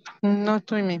 No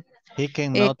swimming. He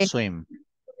cannot swim.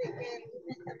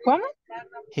 ¿Cómo?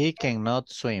 He cannot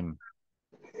swim.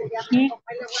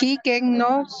 He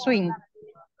cannot swim.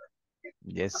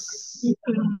 Yes.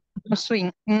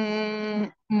 Swim.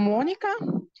 Monica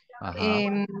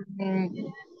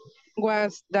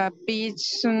was the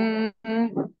beach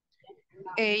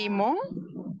Amon.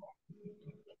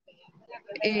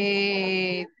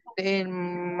 El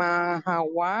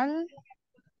Mahahual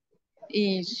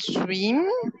is swim,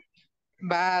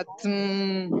 but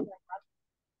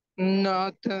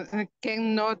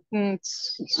cannot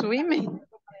swim.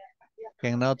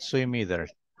 Cannot swim either.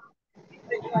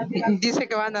 Dice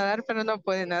que va a nadar, pero no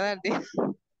puede nadar.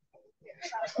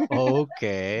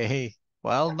 Okay.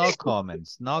 Well, no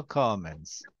comments.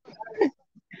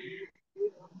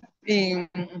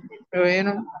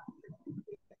 Bueno.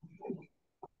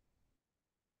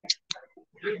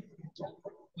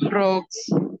 Rocks.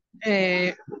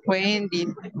 Wendy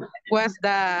was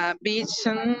the beach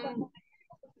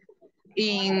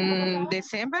in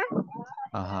December.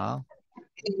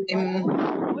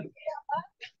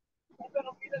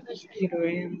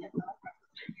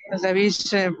 The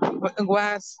beach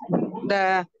was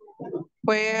the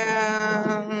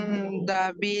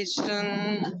beach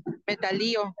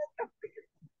Metalío.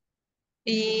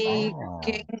 Y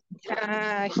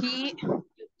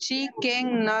she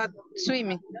cannot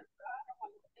swim.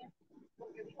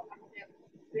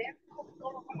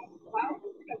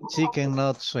 She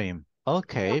cannot swim.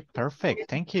 Okay, perfect.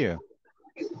 Thank you.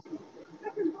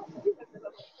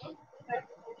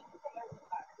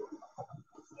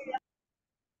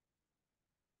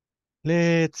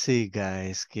 Let's see,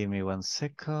 guys. Give me 1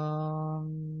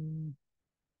 second.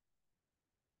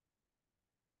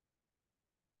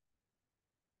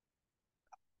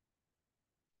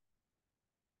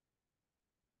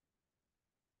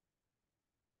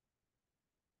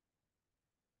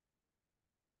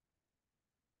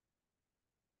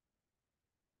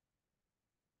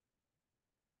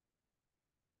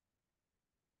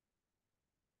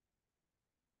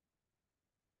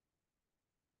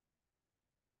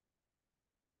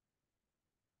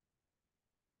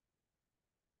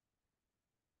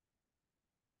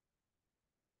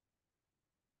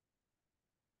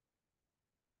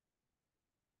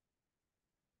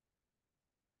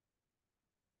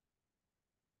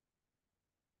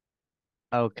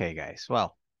 Okay, guys.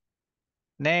 Well,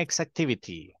 next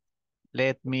activity.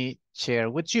 Let me share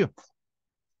with you.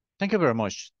 Thank you very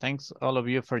much. Thanks all of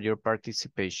you for your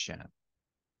participation.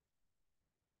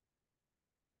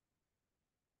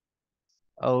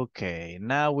 Okay,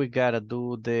 now we gotta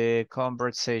do the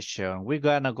conversation. We're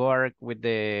gonna work with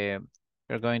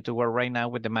we're going to work right now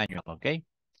with the manual, okay?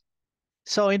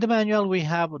 So in the manual, we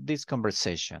have this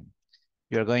conversation.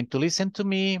 You're going to listen to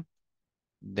me,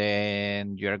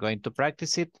 then you're going to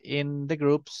practice it in the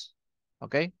groups,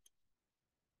 okay?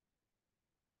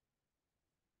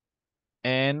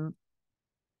 And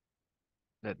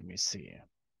let me see.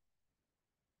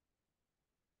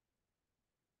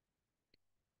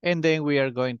 And then we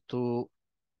are going to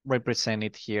represent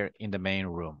it here in the main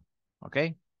room,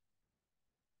 okay?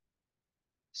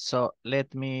 So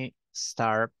let me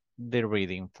start the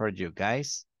reading for you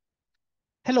guys.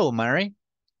 Hello, Mary.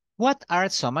 What are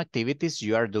some activities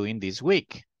you are doing this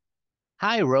week?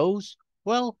 Hi, Rose.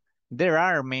 Well, there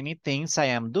are many things I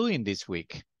am doing this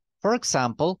week. For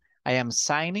example, I am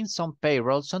signing some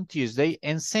payrolls on Tuesday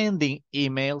and sending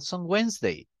emails on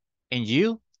Wednesday. And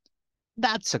you?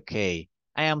 That's okay.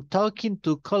 I am talking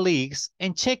to colleagues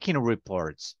and checking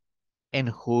reports. And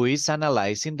who is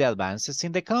analyzing the advances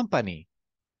in the company?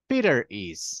 Peter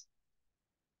is.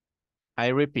 I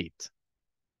repeat.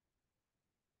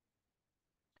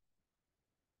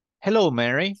 Hello,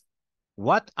 Mary.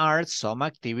 What are some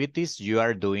activities you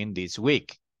are doing this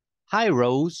week? Hi,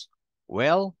 Rose.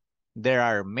 Well, there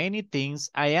are many things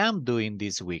I am doing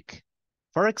this week.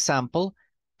 For example,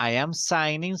 I am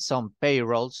signing some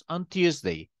payrolls on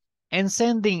Tuesday and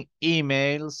sending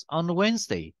emails on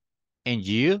Wednesday. And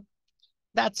you?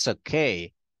 That's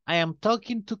okay. I am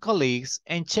talking to colleagues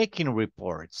and checking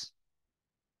reports.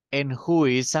 And who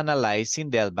is analyzing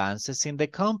the advances in the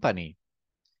company?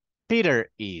 Peter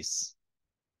is.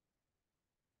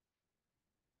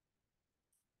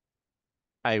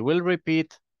 I will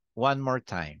repeat one more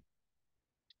time.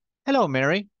 Hello,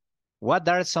 Mary. What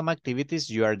are some activities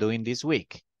you are doing this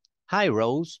week? Hi,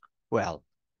 Rose. Well,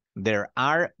 there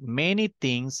are many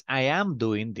things I am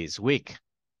doing this week.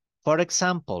 For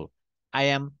example, I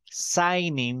am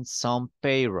signing some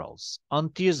payrolls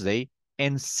on Tuesday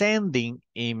and sending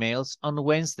emails on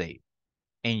Wednesday.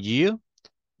 And you?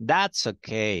 That's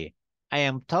okay. I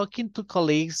am talking to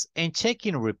colleagues and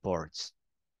checking reports.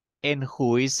 And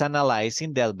who is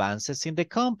analyzing the advances in the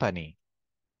company?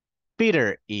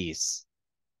 Peter is.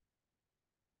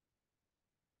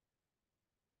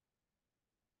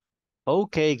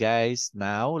 Okay, guys,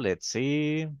 now let's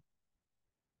see.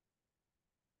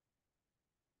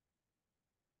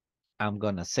 I'm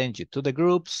gonna send you to the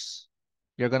groups.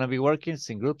 You're gonna be working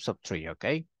in groups of 3,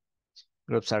 okay?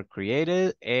 Groups are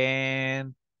created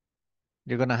and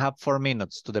you're gonna have 4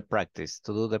 minutes to do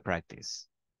the practice.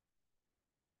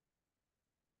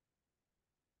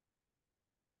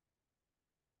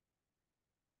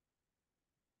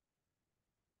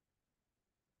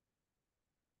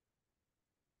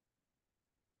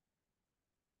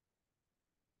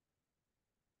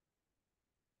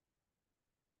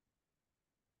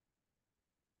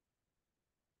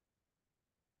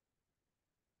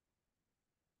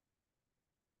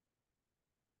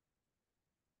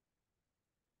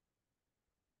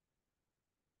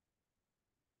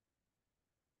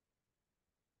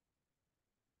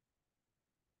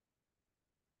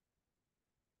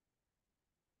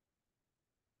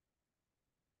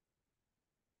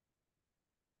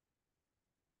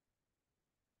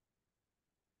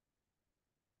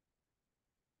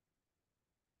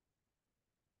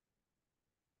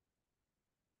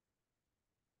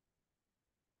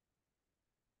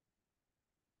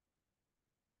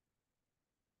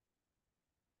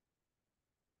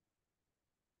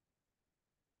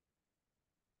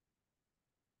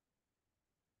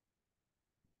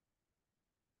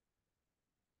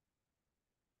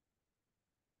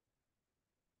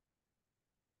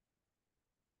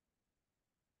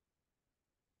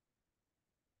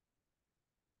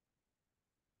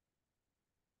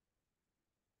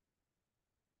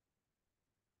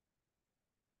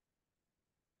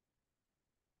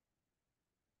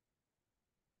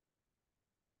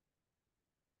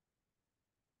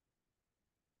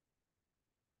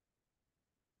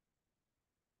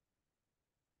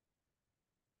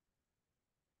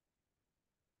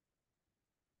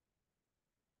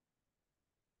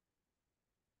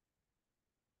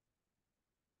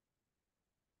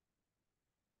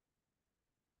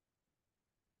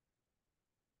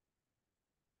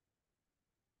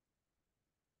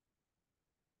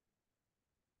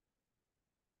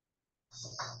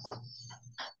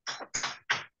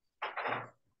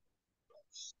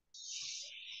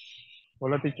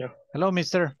 Hola, teacher. Hello,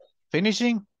 mister.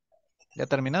 Finishing? ¿Ya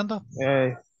terminando?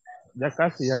 Ya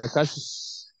casi, ya casi.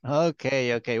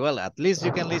 Okay, okay. Well, at least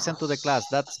you can listen to the class.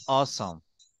 That's awesome.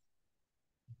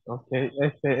 Ok,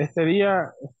 este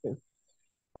día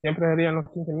siempre serían los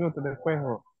 15 minutos después.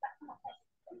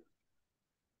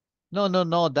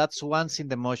 No. That's once in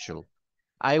the module.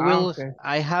 Ok.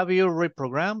 I have you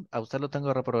reprogrammed. A usted lo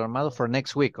tengo reprogramado for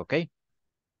next week, okay?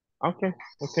 Ok,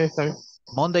 está bien.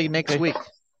 Monday next week.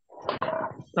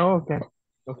 Oh, ok.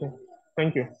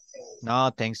 Thank you.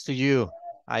 No, thanks to you.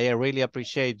 I really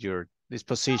appreciate your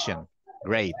disposition.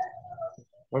 Great.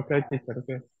 Ok, teacher,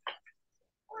 ok.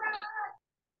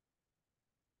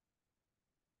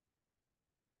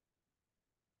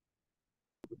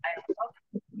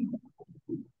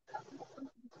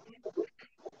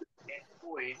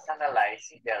 Who is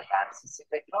analyzing the advances in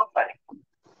the company?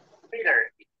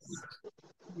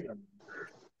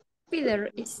 Peter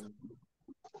is.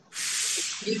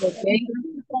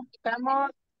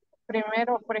 Estamos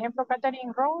primero, por ejemplo,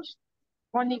 Catherine Rose,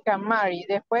 Mónica Mari.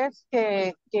 Después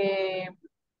que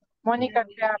Mónica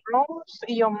sea Rose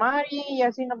y yo Mari, y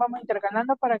así nos vamos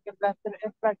intercalando para que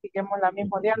practiquemos la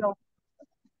mismo diálogo.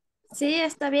 Sí,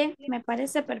 está bien, me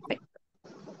parece perfecto.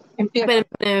 Empieza.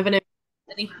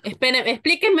 Esperen,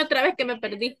 explíquenme otra vez que me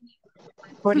perdí.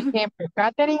 Por ejemplo,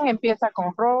 Catherine empieza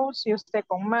con Rose y usted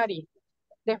con Mari.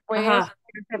 Después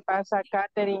se pasa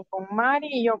Catherine con Mari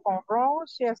y yo con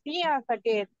Rose y así hasta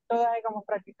que todas hayamos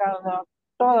practicado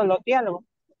todos los diálogos.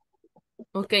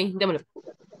 Ok, démoslo.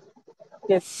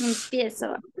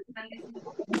 Empiezo.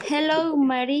 Hello,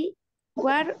 Mary.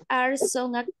 What are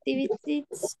some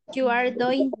activities you are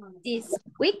doing this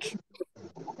week?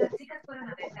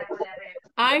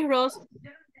 Hi, Rose.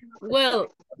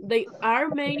 Well, they are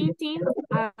many things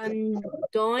I'm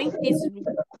doing this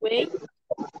week.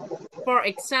 For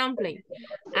example,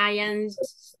 I am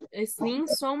seeing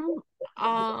some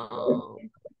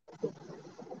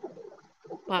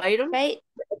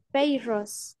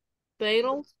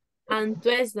payrolls. And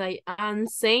Tuesday I'm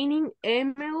sending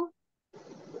email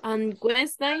and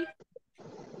Wednesday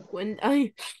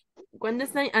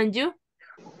and you?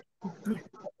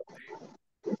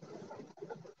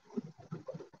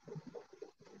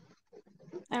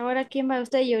 Ahora, ¿quién va?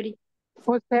 Usted, Yuri.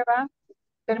 Usted va,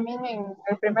 termine en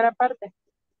la primera parte.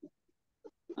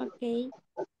 Okay.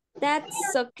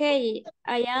 That's okay.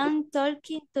 I am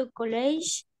talking to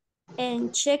college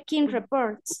and checking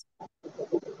reports.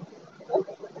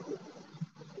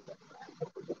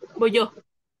 Voy yo.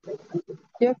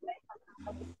 Yes.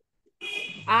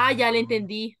 Ah, ya le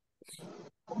entendí.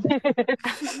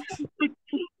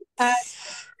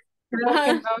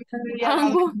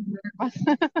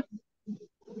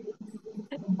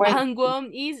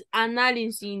 One is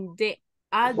analyzing the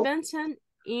advancement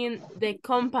in the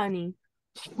company.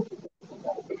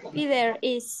 Peter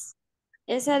is.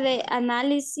 Esa de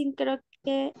análisis, creo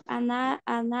que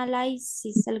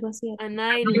análisis, algo así.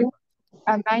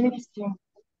 Análisis.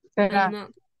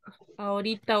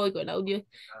 Ahorita oigo el audio.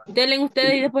 Denle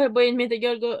ustedes y después voy mientras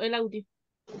yo oigo el audio.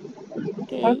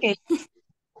 Okay.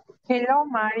 Hello,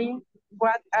 Mary.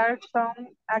 What are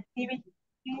some activities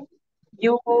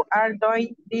you are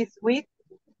doing this week?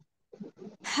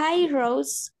 Hi,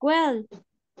 Rose. Well,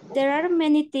 there are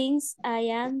many things I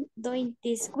am doing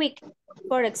this week.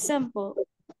 For example,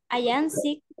 I am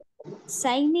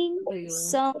signing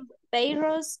some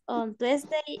payrolls on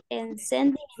Tuesday and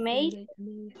sending email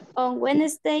on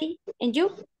Wednesday. And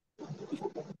you?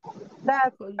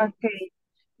 That's okay.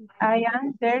 I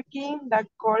am taking the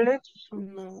college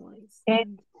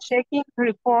and checking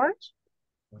reports.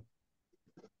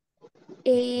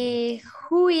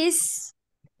 Who is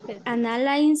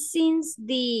analyzing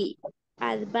the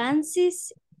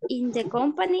advances in the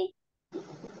company?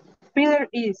 Peter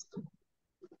is.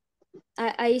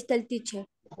 Ahí está el teacher.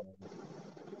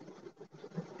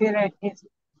 Peter is.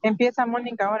 Empieza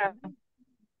Mónica ahora.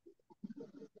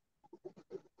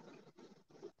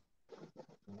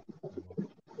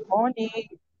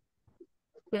 Mónica.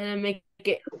 Espérame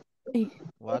que...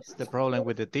 What's the problem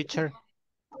with the teacher?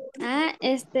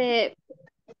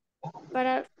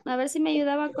 Para a ver si me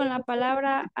ayudaba con la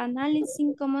palabra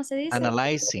análisis, ¿cómo se dice?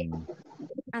 Analyzing.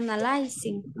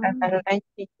 Analyzing.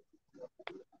 Analyzing.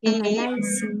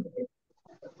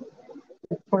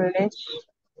 College.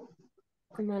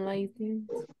 Analyzing.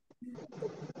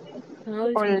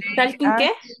 ¿Talking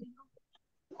qué?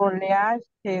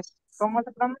 College. ¿Cómo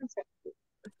se pronuncia?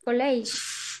 College.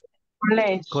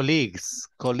 Colleagues.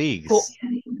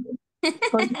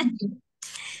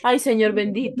 Ay, Señor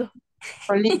bendito.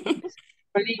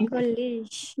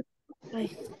 College.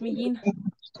 Ay, mi Gina.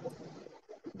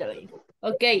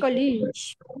 Ok.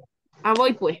 College.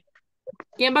 Voy pues.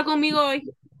 ¿Quién va conmigo hoy?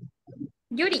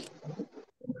 Yuri.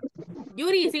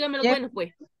 Yuri, síganme los ¿Quién? buenos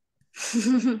pues.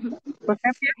 ¿Por qué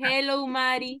empieza? Hello,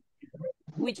 Mari.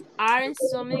 Which are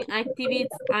some activities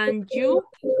and you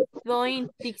doing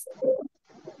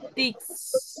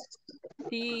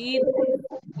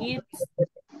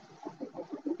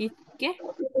 ¿qué?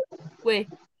 Pues,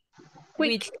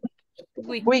 Quick.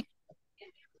 Week.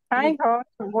 I hope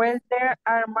well there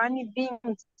are many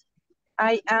things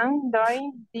I am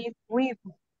doing this week.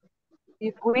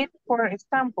 This week, for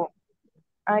example,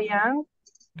 I am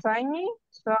signing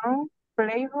some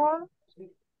payroll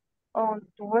on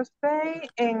Tuesday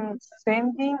and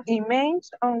sending emails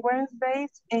on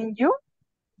Wednesdays, and you?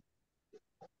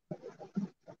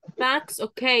 That's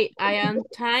okay. I am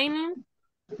tying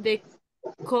the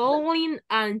calling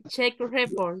and checking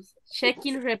reports.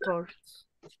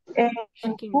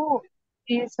 And who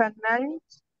is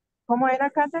analysis? ¿Cómo era,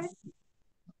 Catherine?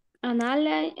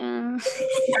 Analysis,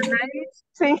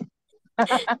 sí.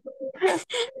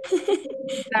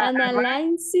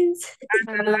 Analyzing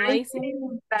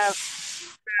Analyzing the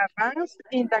advance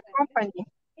in the company.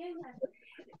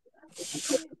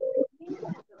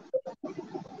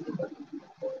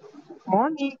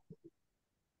 Money.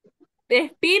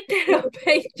 Peter,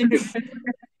 Peter.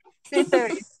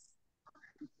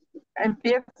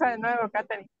 Empieza de nuevo,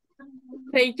 Catherine.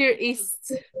 Peter is.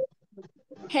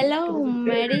 Hello,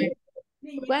 Mary.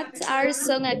 What are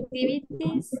some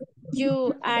activities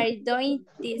you are doing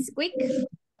this week?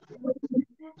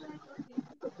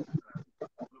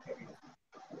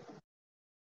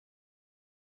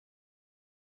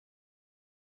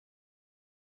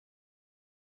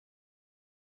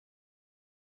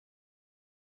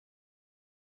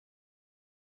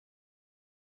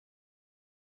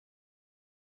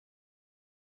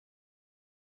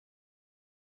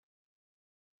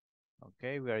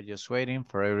 Okay, we are just waiting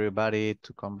for everybody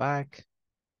to come back.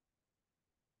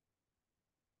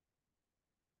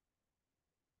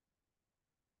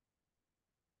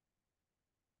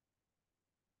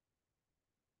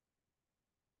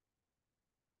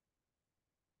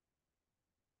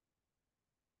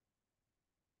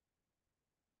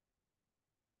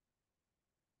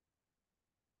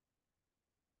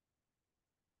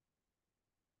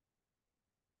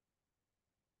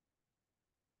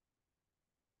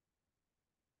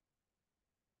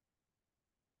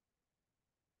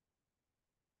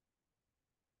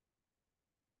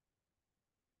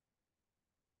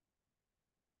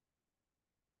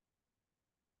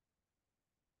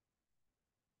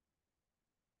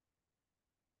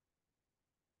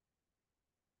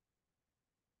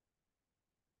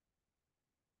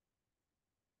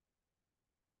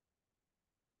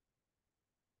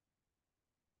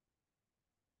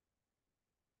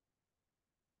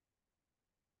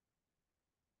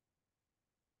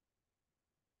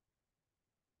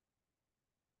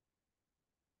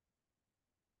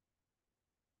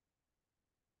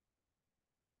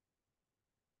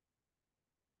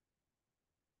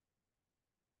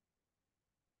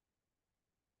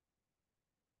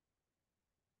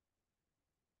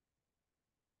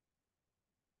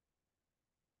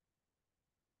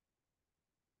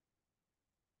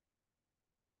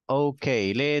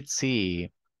 Okay, let's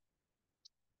see.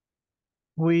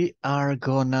 We are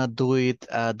gonna do it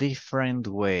a different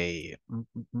way.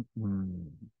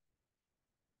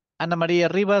 Ana María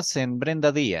Rivas and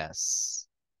Brenda Díaz.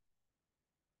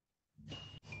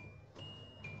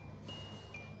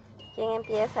 ¿Quién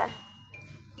empieza?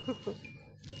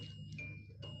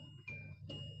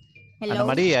 Ana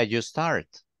María, you start.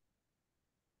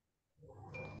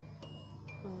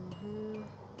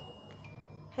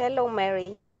 Hello,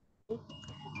 Mary.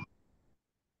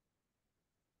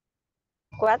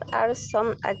 What are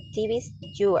some activities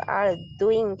you are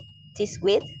doing this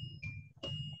week?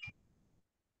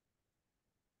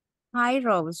 Hi,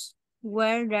 Rose.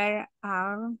 Where there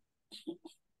are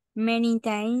many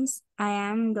things I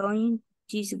am doing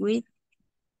this week.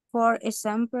 For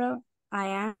example,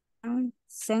 I am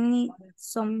sending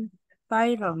some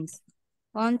payrolls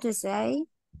on Tuesday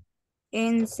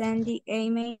and sending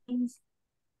emails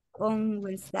on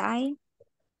Wednesday.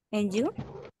 And you?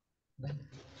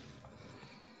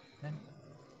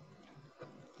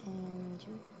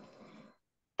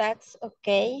 That's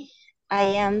okay. I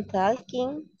am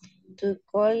talking to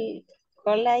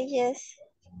colleges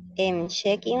and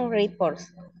checking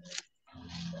reports.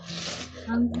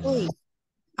 I'm doing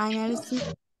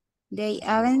analysis the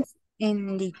events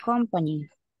in the company.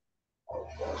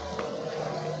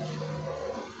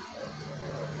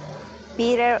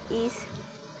 Peter is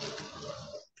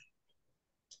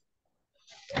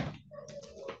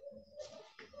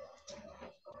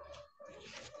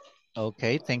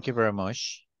Okay, thank you very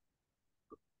much.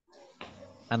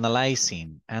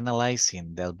 Analyzing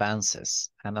the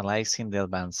advances.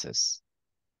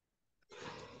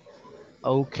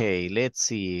 Okay, let's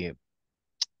see.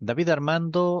 David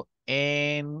Armando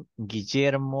and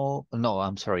Guillermo. No,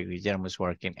 I'm sorry, Guillermo is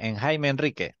working. And Jaime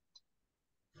Enrique.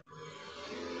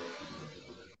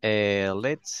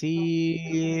 Let's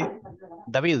see.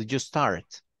 David, you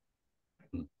start.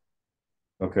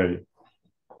 Okay.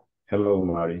 Hello,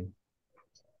 Mary.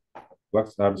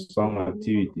 What are some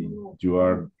activities you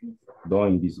are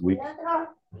doing this week?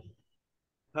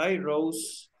 Hi,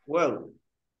 Rose. Well,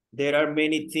 there are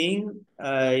many things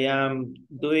I am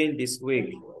doing this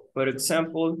week. For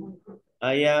example,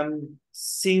 I am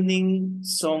sending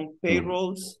some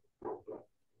payrolls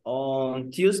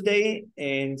on Tuesday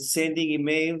and sending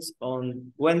emails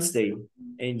on Wednesday.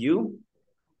 And you?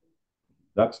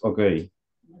 That's okay.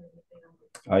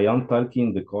 I am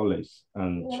talking the college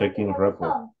and checking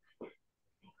report.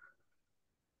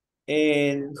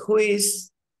 And who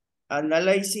is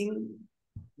analyzing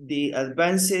the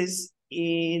advances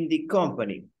in the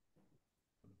company?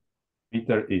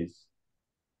 Peter is.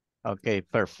 Okay,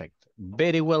 perfect.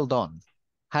 Very well done.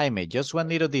 Jaime, just one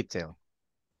little detail.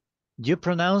 You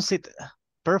pronounce it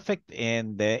perfect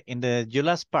in the your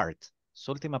last part,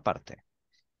 su última parte.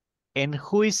 And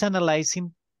who is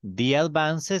analyzing the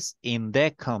advances in the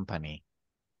company?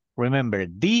 Remember,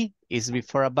 the is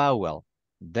before a vowel.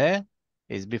 The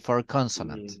is before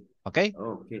consonant. Okay?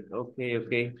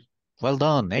 Okay. Well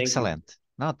done. Thank Excellent.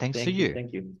 you. No, thanks to you.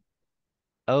 Thank you.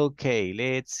 Okay,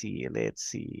 let's see.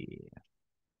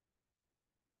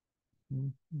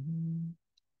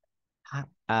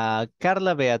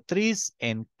 Carla Beatriz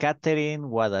and Catherine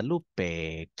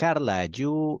Guadalupe. Carla,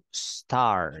 you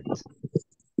start.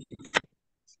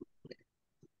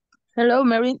 Hello,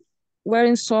 Mary. What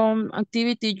is some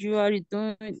activity you are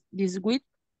doing this week?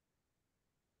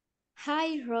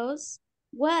 Hi, Rose.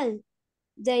 Well,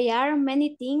 there are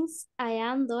many things I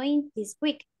am doing this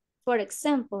week. For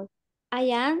example, I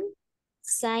am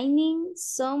signing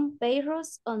some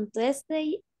payrolls on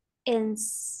Tuesday and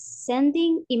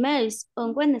sending emails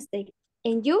on Wednesday.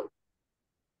 And you?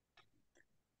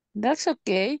 That's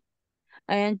okay.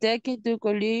 I am taking to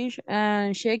college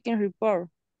and checking report.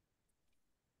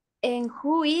 And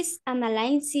who is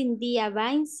analyzing the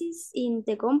advances in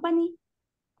the company?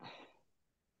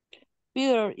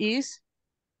 Peter is.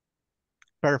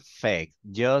 Perfect.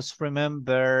 Just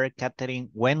remember, Catherine,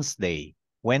 Wednesday.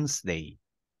 Wednesday.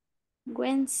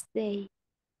 Okay.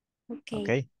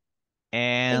 Okay.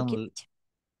 Thank you. And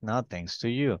no, thanks to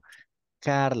you.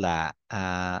 Carla,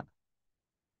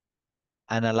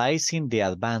 analyzing the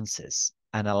advances.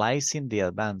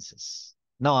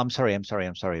 No, I'm sorry.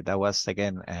 That was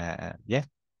again, yeah.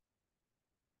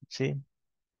 See?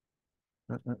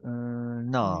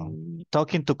 No,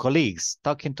 talking to colleagues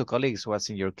was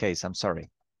in your case. I'm sorry.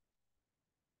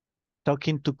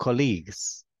 Talking to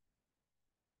colleagues.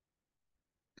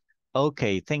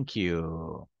 Okay, thank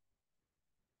you.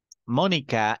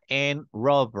 Monica and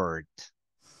Robert.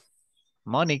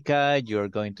 Monica, you're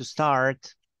going to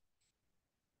start.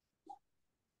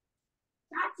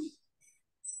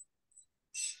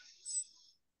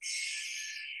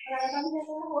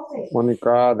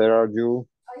 Monica, there are you.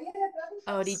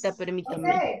 Ahorita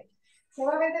permítame.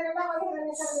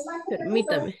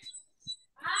 Permítame.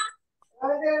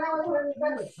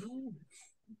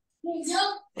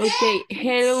 Okay,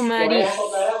 hello, Mary.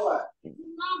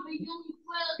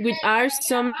 Which are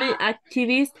some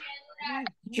activities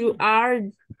you are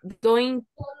doing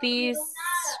this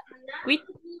week?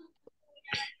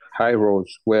 Hi,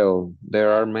 Rose. Well,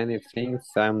 there are many things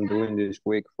I'm doing this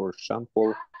week. For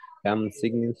example, I'm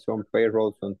signing some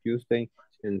payrolls on Tuesday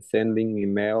and sending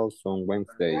emails on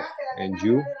Wednesday. And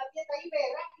you?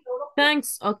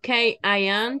 Thanks. Okay, I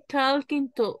am talking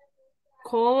to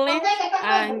college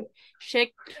and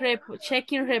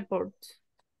checking reports.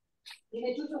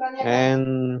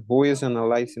 And who is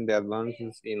analyzing the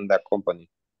advances in the company?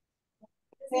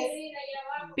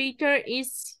 Peter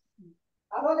is.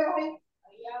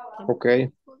 Okay,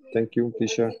 thank you,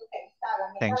 teacher.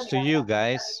 Thanks to you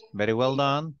guys. Very well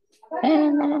done.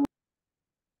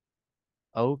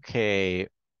 Okay,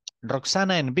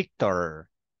 Roxana and Victor.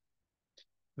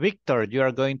 Victor, you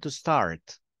are going to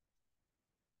start.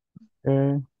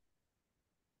 Okay.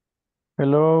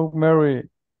 Hello, Mary.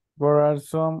 What are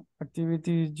some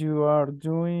activities you are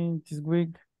doing this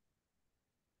week?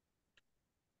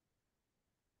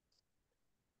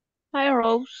 Hi,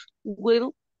 Rose.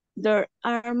 Well, there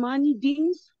are many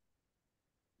things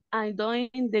I'm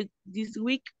doing this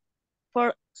week.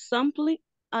 For example,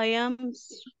 I am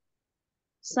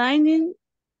signing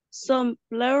some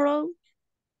plural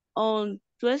on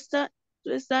Tuesday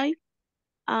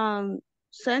and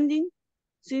sending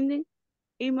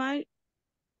email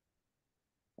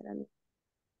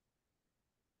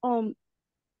on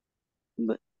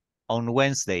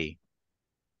Wednesday.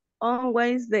 On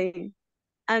Wednesday.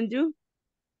 And you?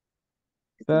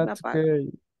 That's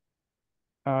okay.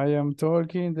 I am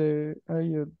talking to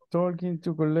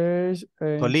college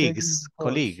and Colleagues.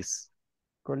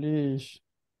 College.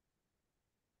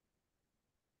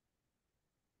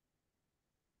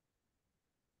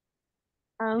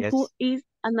 And Yes. who is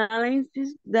analyzing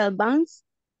the advance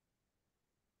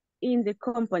in the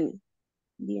company?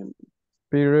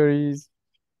 Peter is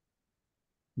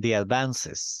The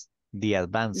advances.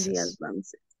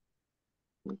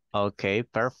 Okay,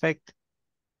 perfect.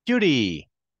 Judy.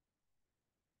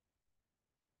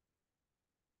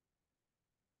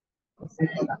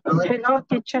 Hello,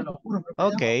 teacher.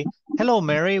 Okay. Hello,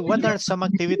 Mary. What are some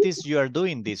activities you are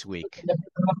doing this week?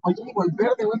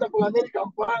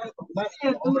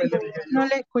 No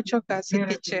le escucho casi,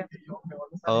 teacher.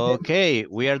 Okay,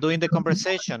 we are doing the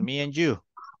conversation, me and you.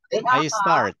 I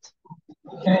start.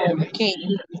 Ok,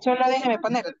 solo déjeme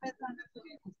poner.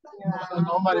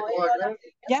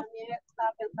 ¿Ya?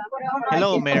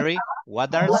 Hello, Mary.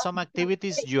 What are some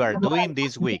activities you are doing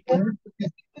this week?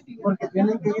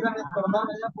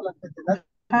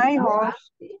 Hi,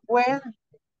 Rose. Well,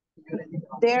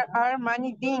 there are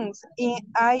many things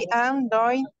I am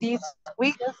doing this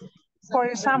week. For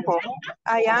example,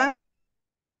 I am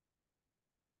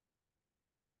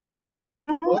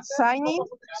signing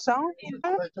some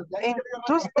on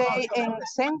Tuesday and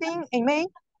sending email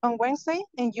on Wednesday.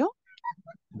 And you?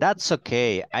 That's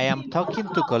okay. I am talking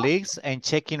to colleagues and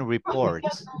checking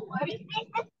reports.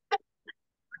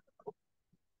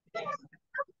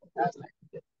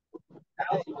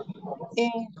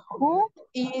 And who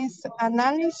is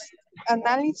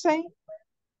analyzing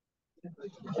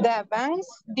the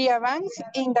advance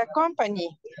in the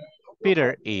company?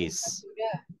 Peter is.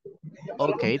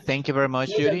 Okay, thank you very much,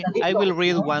 Judy. I will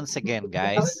read once again,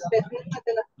 guys.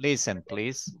 Listen,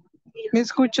 please. Me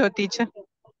escucho, teacher.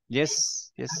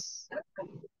 Yes.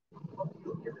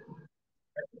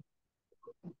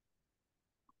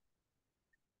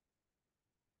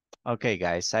 Okay,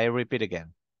 guys, I repeat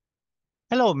again.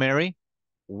 Hello, Mary.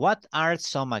 What are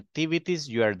some activities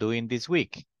you are doing this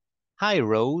week? Hi,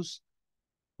 Rose.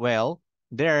 Well,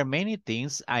 there are many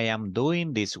things I am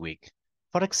doing this week.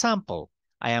 For example,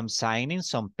 I am signing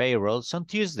some payrolls on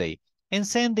Tuesday and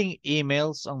sending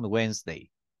emails on Wednesday.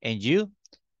 And you?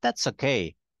 That's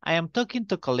okay. I am talking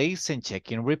to colleagues and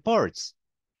checking reports.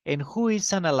 And who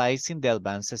is analyzing the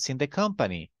advances in the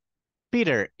company?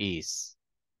 Peter is.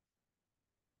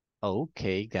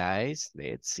 Okay, guys,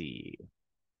 let's see.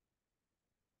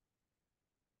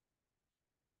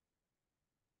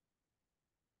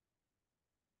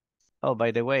 Oh,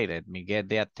 by the way, let me get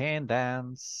the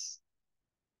attendance.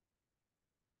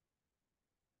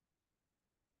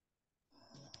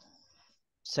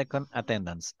 Second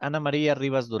attendance, Ana María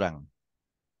Rivas Durán.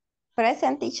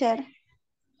 Present, teacher.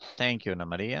 Thank you, Ana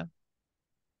María.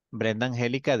 Brenda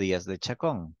Angélica Díaz de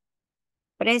Chacón.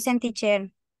 Present,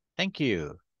 teacher. Thank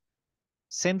you.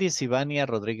 Cindy Sivania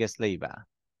Rodríguez Leiva.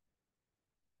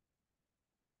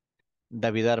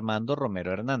 David Armando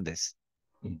Romero Hernández.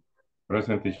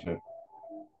 Present, teacher.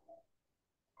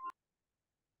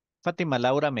 Fátima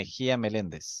Laura Mejía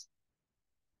Meléndez.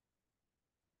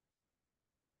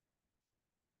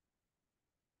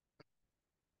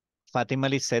 Fátima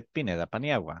Lisset Pineda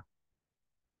Paniagua.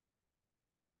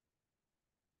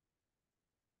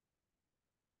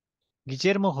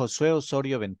 Guillermo Josué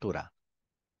Osorio Ventura.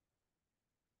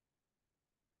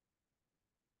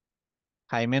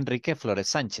 Jaime Enrique Flores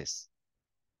Sánchez.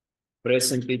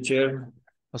 Present, teacher.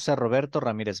 José Roberto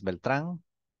Ramírez Beltrán.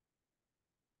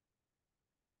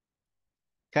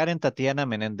 Karen Tatiana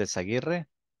Menéndez Aguirre.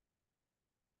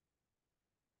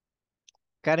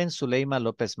 Karen Zuleima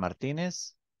López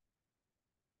Martínez.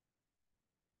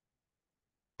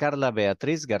 Carla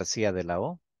Beatriz García de la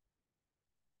O.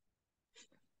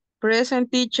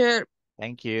 Present, teacher.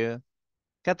 Thank you.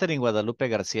 Catherine Guadalupe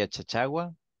García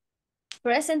Chachagua.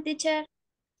 Present, teacher.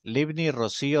 Livni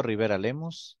Rocío Rivera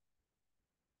Lemus.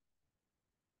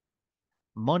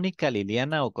 Mónica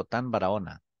Liliana Ocotán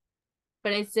Barahona.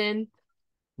 Present.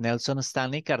 Nelson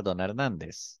Stanley Cardona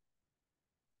Hernández.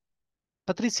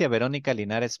 Patricia Verónica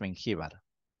Linares Mengíbar.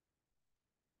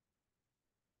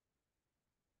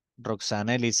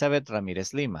 Roxana Elizabeth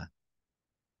Ramírez Lima.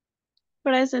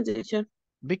 Present, teacher.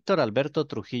 Víctor Alberto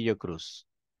Trujillo Cruz.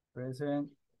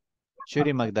 present.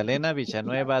 Shuri Magdalena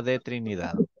Villanueva de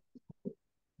Trinidad.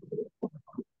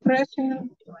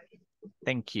 Present.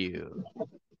 Thank you.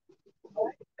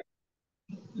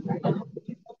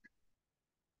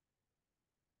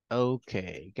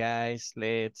 Okay, guys,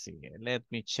 let's see. Let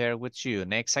me share with you.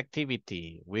 Next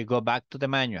activity, we go back to the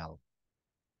manual.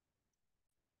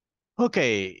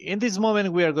 Okay, in this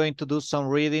moment, we are going to do some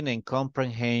reading and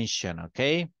comprehension,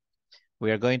 okay?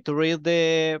 We are going to read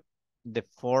the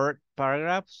 4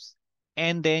 paragraphs,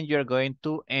 and then you're going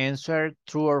to answer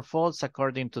true or false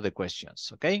according to the questions,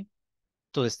 okay?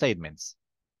 To the statements.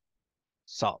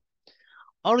 So,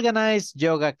 organize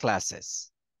yoga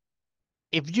classes.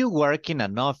 If you work in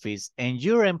an office and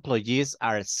your employees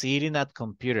are sitting at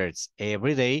computers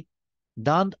every day,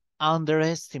 don't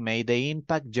underestimate the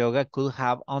impact yoga could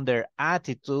have on their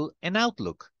attitude and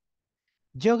outlook.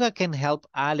 Yoga can help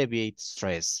alleviate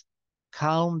stress,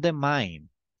 calm the mind,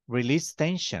 release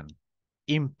tension,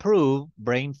 improve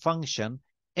brain function,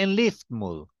 and lift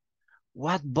mood.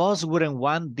 What boss wouldn't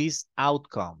want these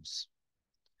outcomes?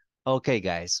 Okay,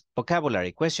 guys,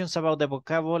 vocabulary. Questions about the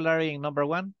vocabulary in number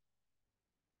 1?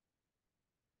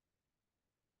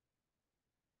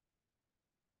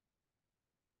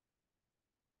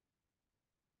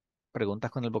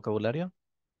 ¿Preguntas con el vocabulario?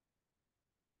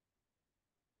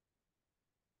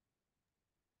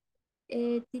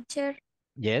 Teacher,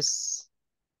 Yes.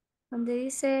 donde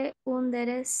dice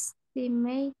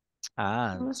underestimate.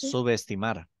 Ah, ¿Cómo se dice?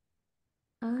 subestimar.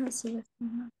 Ah,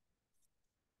 subestimar.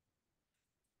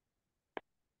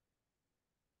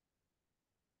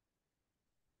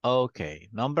 Okay,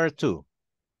 number 2.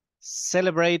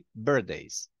 Celebrate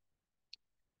birthdays.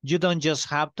 You don't just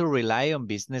have to rely on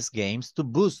business games to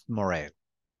boost morale.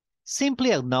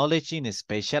 Simply acknowledging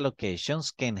special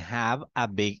occasions can have a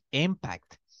big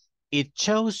impact. It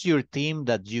shows your team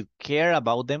that you care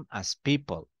about them as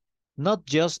people, not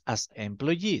just as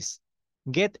employees.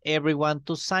 Get everyone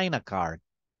to sign a card.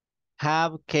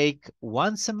 Have cake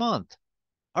once a month.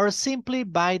 Or simply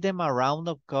buy them a round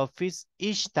of coffees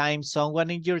each time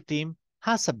someone in your team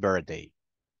has a birthday.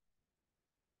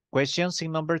 Questions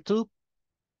in number 2?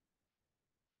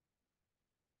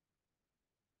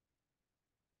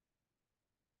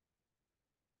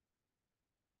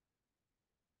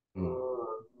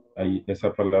 Ahí,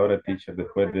 esa palabra, teacher,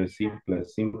 después de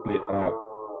simple,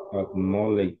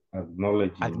 acknowledging.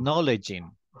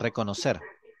 Acknowledging, reconocer.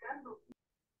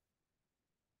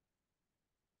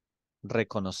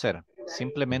 Reconocer,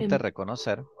 simplemente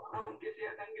reconocer.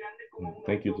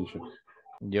 Thank you, teacher.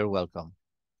 You're welcome.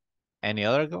 Any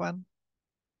other one?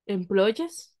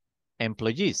 Employees.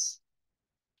 Employees.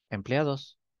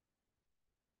 Empleados.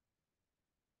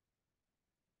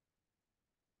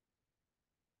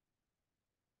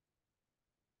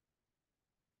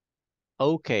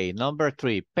 Okay, number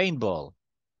 3, paintball.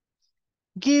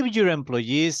 Give your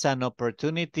employees an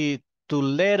opportunity to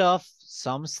let off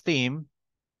some steam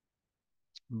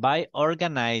by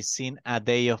organizing a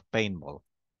day of paintball.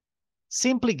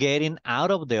 Simply getting out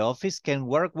of the office can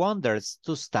work wonders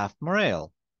to staff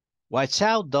morale. Watch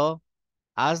out though,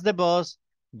 as the boss,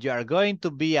 you are going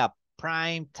to be a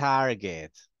prime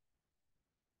target.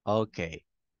 Okay,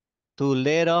 to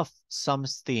let off some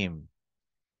steam.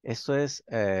 Esto es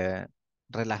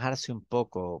relajarse un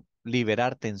poco,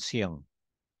 liberar tensión.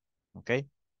 ¿Ok?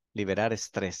 Liberar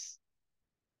estrés.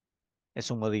 Es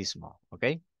un modismo.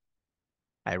 ¿Ok?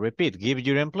 I repeat, give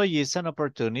your employees an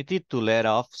opportunity to let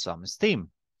off some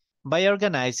steam by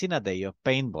organizing a day of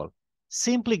paintball.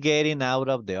 Simply getting out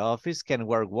of the office can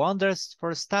work wonders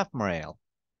for staff morale.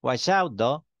 Watch out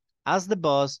though, as the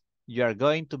boss, you are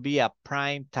going to be a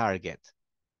prime target.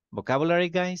 Vocabulary,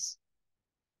 guys?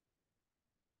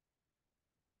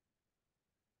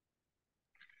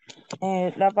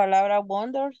 La palabra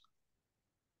wonders.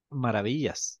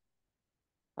 Maravillas.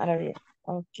 Maravillas.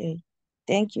 Okay.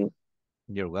 Thank you.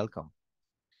 You're welcome.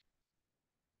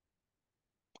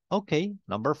 Okay,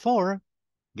 number 4.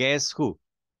 Guess who?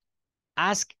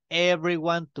 Ask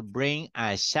everyone to bring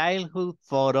a childhood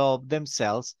photo of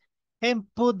themselves and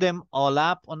put them all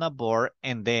up on a board,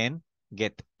 and then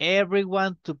get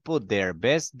everyone to put their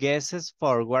best guesses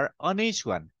forward on each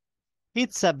one.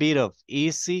 It's a bit of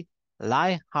easy,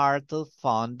 light-hearted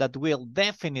fun that will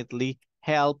definitely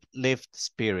help lift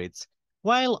spirits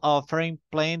while offering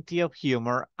plenty of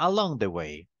humor along the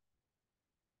way.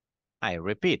 I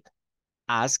repeat,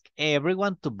 ask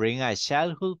everyone to bring a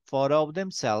childhood photo of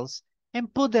themselves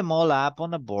and put them all up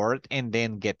on a board, and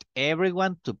then get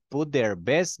everyone to put their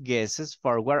best guesses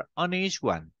forward on each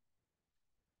one.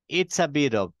 It's a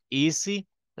bit of easy,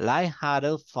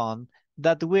 light-hearted fun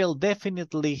that will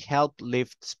definitely help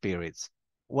lift spirits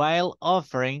while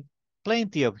offering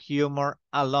plenty of humor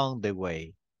along the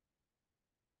way.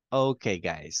 Okay,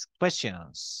 guys,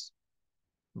 questions?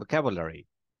 vocabulary.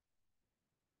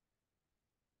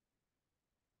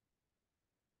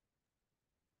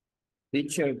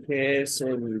 Teacher, ¿qué es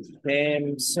el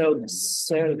themselves?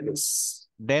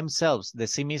 Themselves, de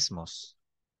sí mismos.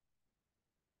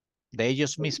 De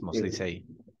ellos mismos, dice ahí.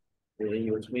 De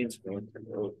ellos mismos,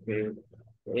 ok.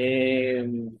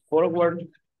 Forward.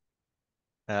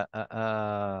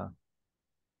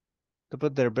 To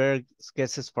put their best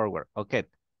guesses forward. Okay.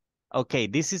 Okay,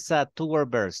 this is a two-word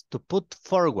verb. To put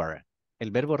forward.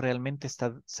 El verbo realmente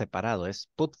está separado. Es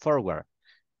put forward.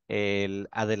 El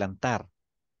adelantar.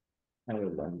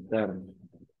 Adelantar.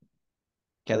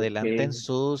 Que adelanten Okay.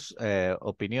 sus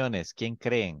opiniones. ¿Quién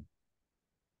creen?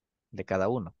 De cada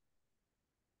uno.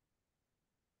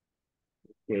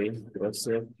 Okay,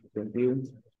 gracias. Thank you.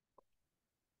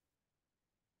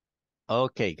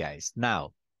 Okay, guys.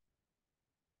 Now,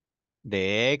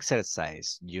 the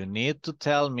exercise. You need to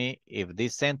tell me if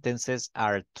these sentences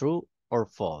are true or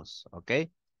false. Okay?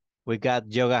 We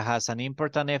got yoga has an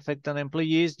important effect on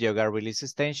employees. Yoga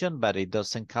releases tension, but it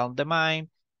doesn't calm the mind.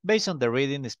 Based on the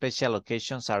reading, special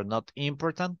occasions are not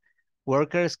important.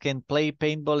 Workers can play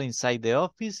paintball inside the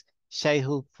office.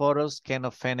 Childhood photos can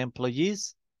offend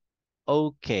employees.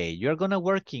 Okay, you're gonna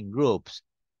work in groups,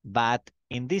 but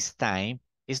in this time,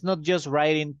 it's not just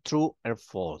writing true or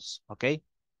false, okay?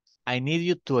 I need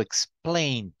you to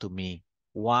explain to me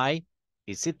why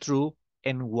is it true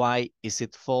and why is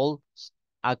it false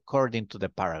according to the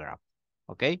paragraph,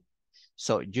 okay?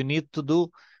 So you need to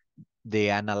do the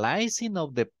analyzing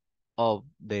of the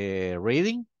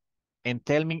reading and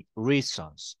tell me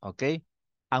reasons, okay?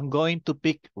 I'm going to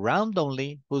pick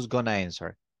randomly who's gonna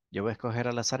answer. Yo voy a escoger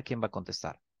al azar quién va a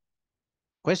contestar.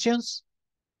 Questions?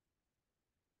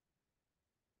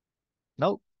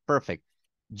 No? Perfect.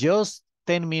 Just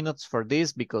 10 minutes for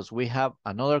this because we have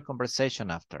another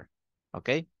conversation after,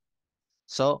 okay?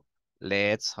 So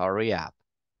let's hurry up.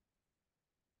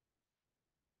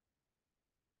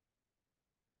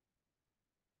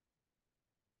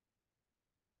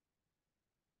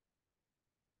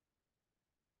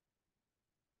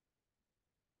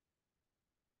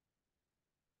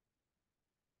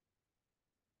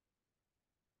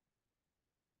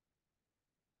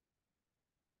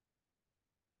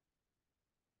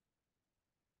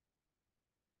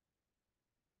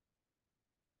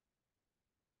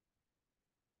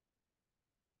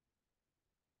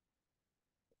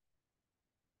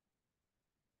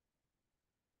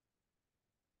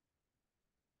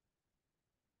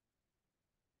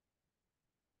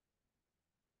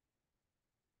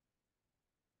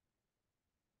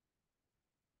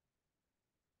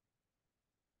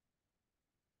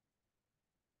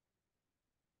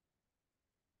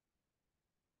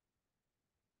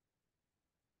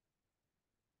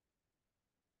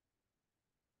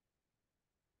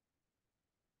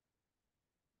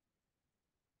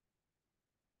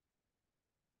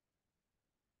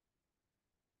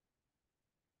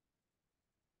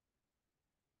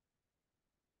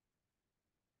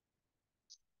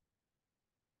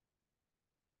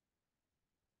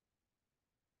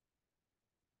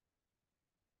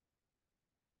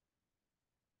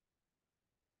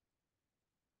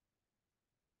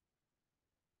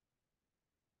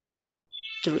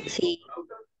 Sí.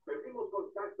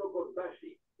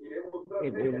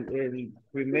 El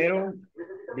primero,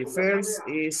 the first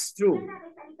is true.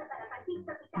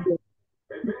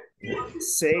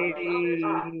 Say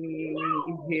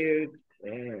here,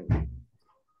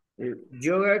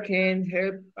 yoga can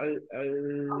help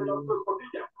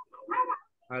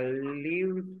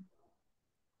alleviate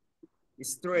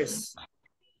stress,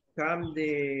 calm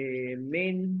the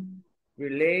mind,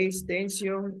 release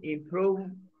tension, improve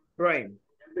brain.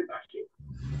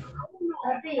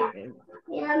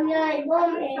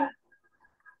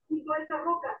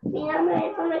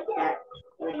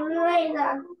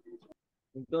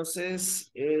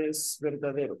 Entonces es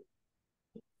verdadero.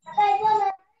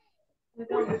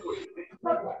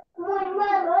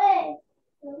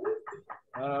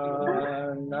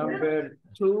 Number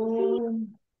two.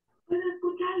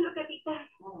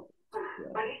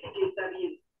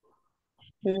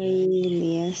 The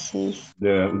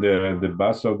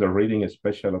bus of the reading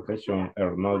special occasion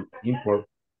are not important.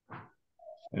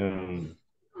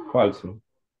 Falso.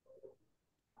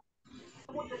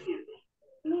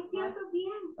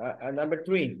 Number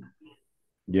three.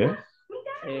 Yes.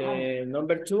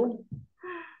 Number two.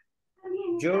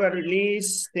 Yoga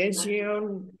release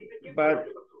tension, but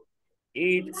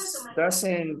it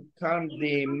doesn't calm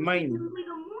the mind.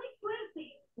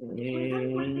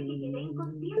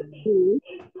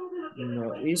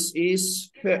 No, it's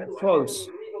false.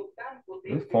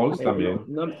 Es false también.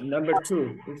 Number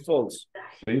two, it's false.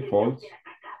 Sí, false.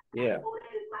 Yeah.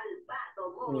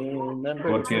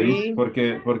 Number three.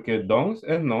 Porque don't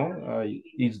es no.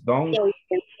 Is don't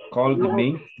call the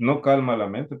link. No calma la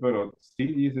mente, pero sí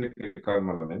dice que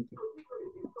calma la mente.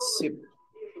 Sí.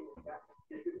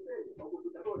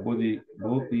 Would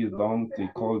don't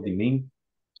call the link.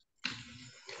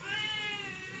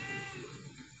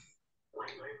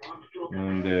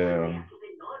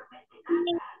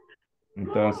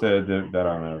 Entonces,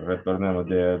 retornemos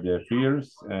de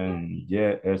fears and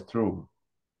yeah, it's true.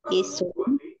 It's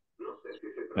true.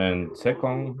 And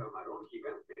second,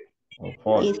 or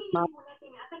false. It's not.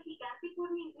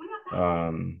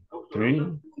 Three,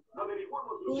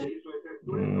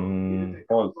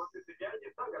 false.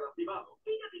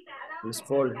 It's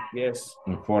false, yes.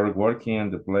 And four, working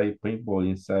and the play people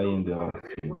inside in the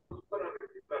office.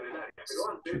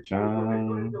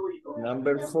 Cha-chan.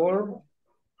 Number four.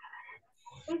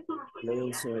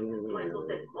 Place,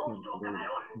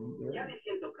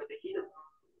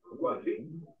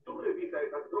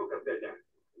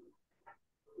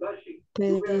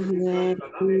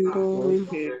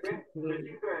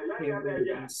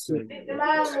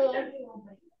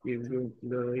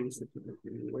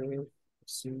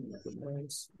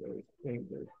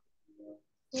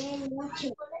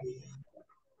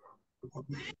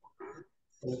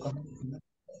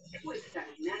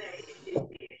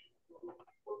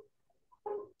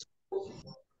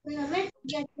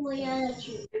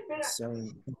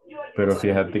 Pero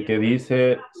fíjate que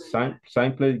dice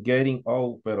simply getting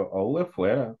out, pero out es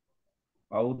fuera.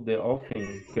 Out the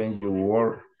often can you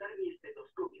work.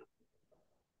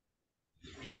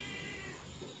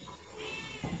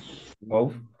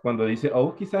 Out, cuando dice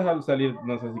out, quizás al salir,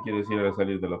 no sé si quiere decir al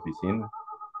salir de la oficina.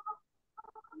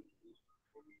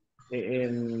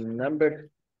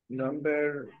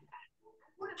 Number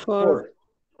four.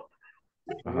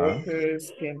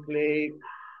 Workers can play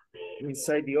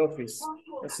inside the office.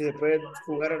 Así se puede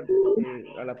jugar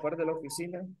a la par de la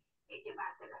oficina.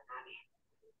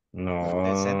 No.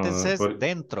 The sentence es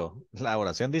dentro. La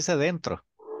oración dice dentro.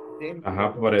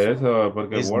 Ajá, por eso,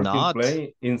 porque It's working not.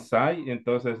 play inside,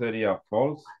 entonces sería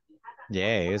false.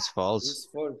 Yeah, it's false. It's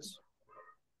false.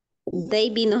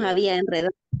 David nos había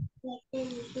enredado.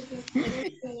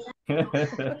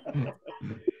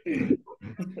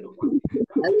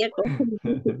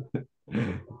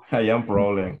 I am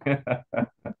problem.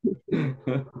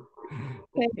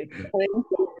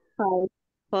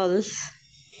 False.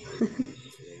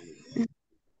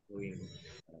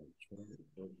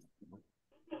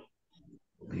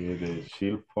 The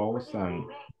shield false and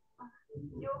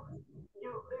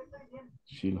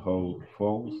shield hold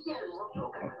false.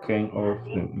 Came off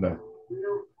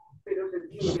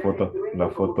la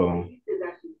foto.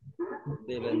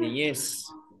 De la niñez.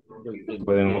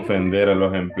 Pueden ofender a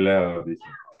los empleados, dice.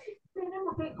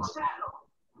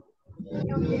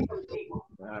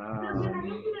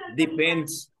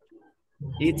 Depends.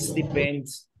 It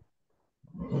depends.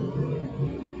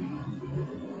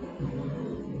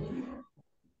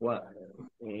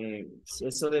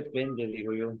 Eso depende,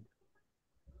 digo yo.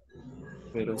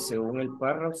 Pero según el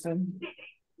párrafo,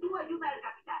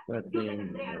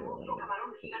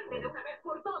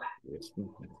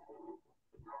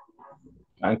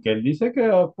 aunque él dice que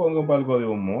pongo algo de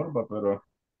humor, pero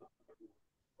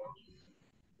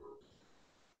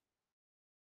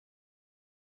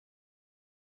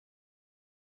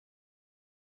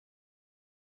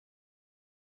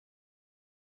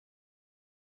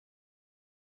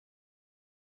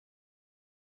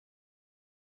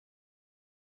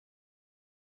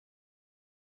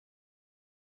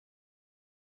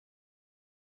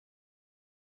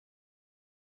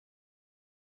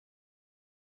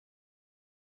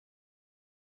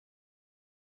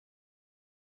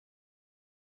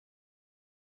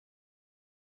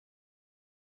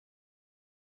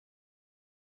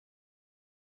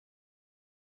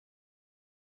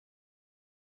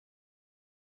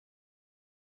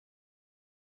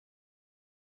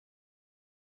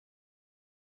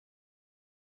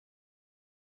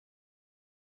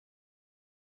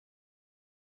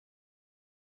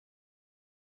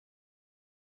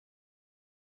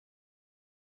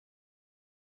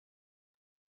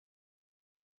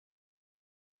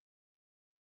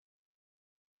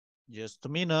Just 2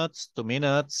 minutes, 2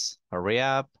 minutes. Hurry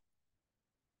up.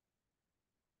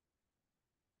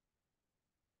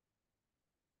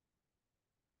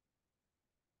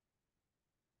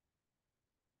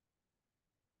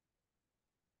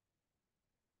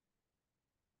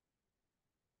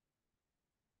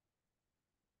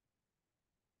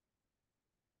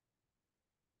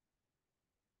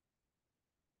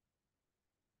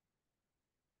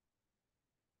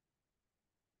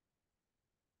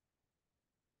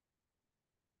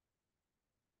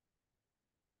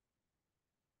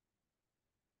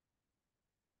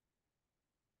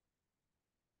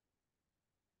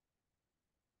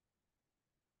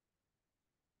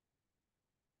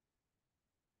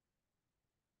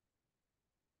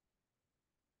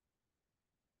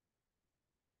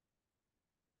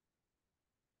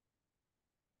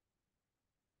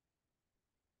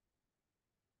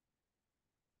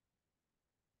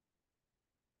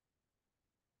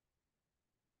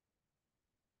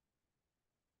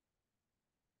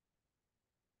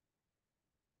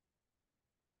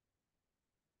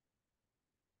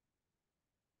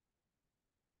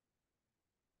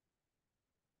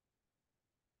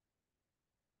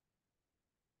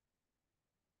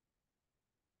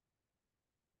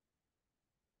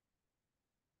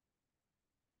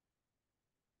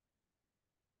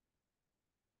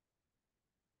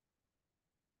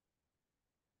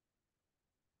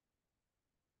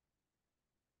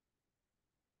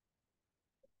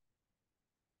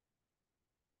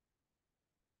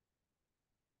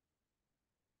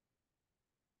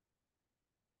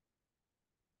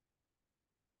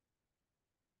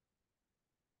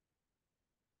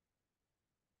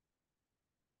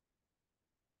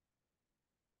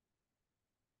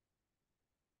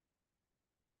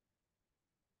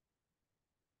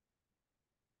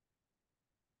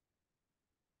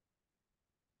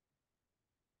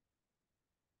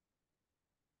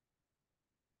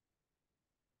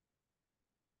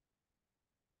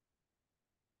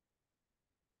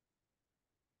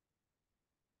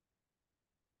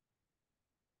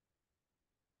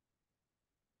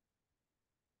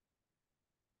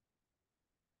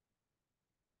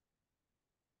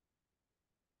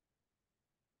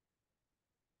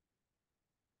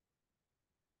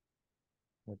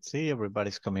 Let's see,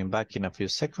 everybody's coming back in a few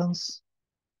seconds.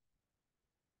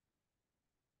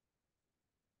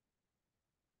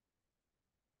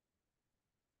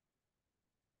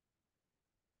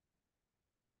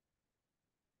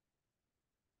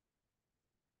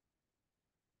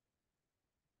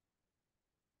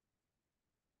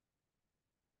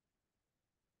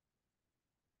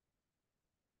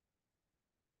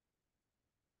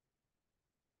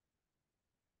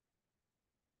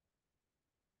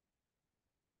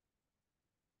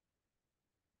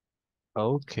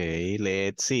 Okay,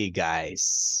 let's see,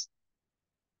 guys.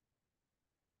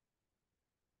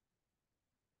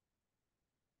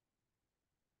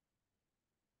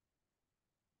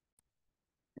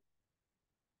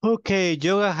 Okay,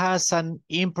 yoga has an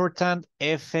important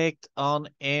effect on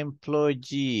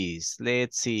employees.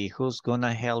 Let's see, who's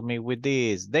gonna help me with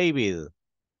this? David,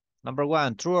 number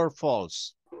one, true or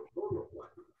false?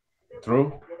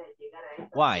 True.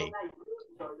 Why?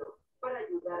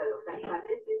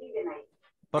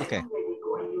 ¿Por qué?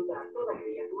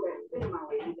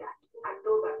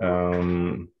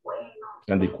 And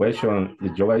the question, the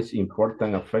yoga is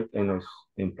important effect in los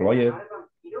employer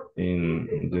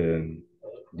in the,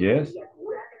 yes.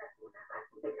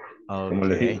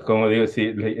 Okay. Como digo, sí,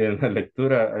 en la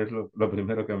lectura es lo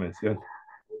primero que menciona.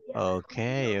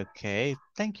 Okay,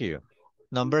 thank you.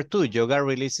 Number two, yoga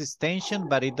releases tension,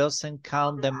 but it doesn't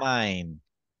calm the mind.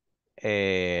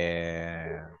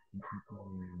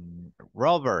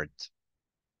 Robert,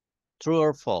 true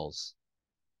or false?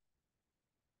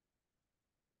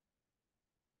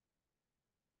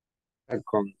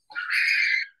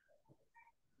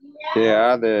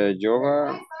 Yeah, the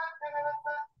yoga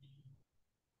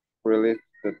release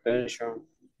the tension.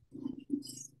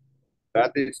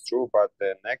 That is true, but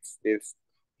the next is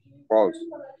false.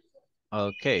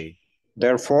 Okay.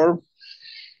 Therefore,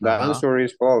 the answer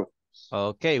is false.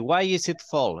 Okay, why is it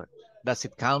false? Does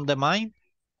it calm the mind?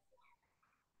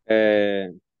 Yeah,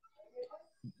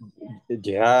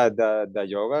 the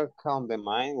yoga calm the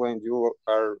mind when you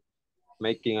are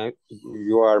making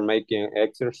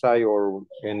exercise or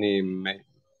any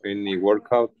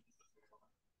workout.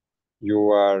 You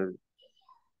are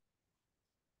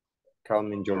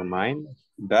calming your mind.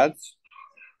 That's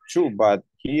true, but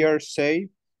here say.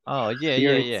 Oh, yeah,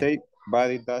 here yeah. Say, but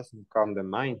it doesn't calm the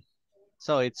mind.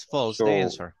 So it's false, the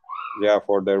answer. Yeah,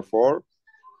 therefore,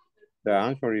 the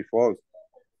answer is false.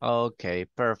 Okay,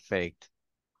 perfect.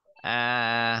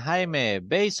 Jaime,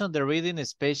 based on the reading,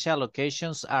 special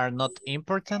occasions are not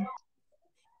important?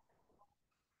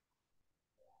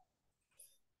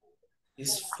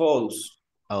 It's false.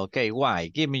 Okay, why?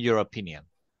 Give me your opinion.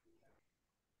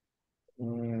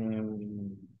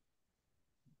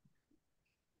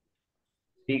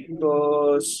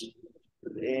 Because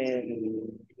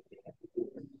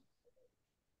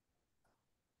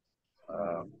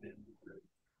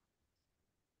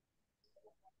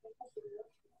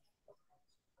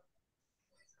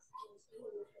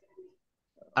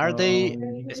Are they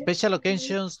special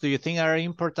occasions, do you think are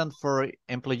important for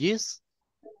employees?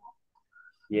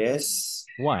 Yes.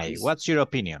 Why? What's your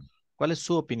opinion? ¿Cuál es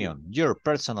su opinión? Your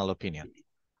personal opinion.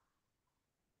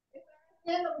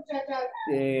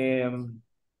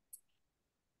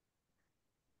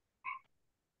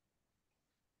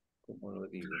 ¿Cómo lo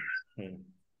digo?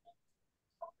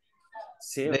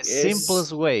 Sí, The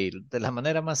simplest way, de la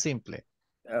manera más simple.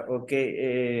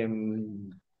 Okay,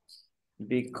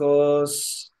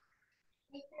 because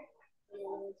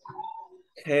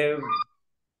have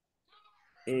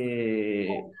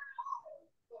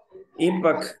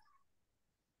impact,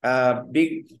 a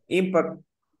big impact,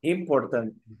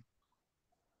 important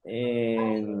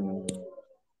in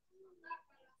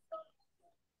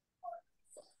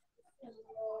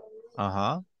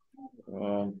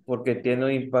porque tiene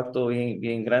un impacto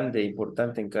bien grande,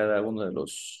 importante en cada uno de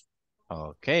los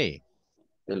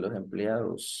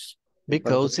empleados.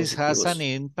 Because it has an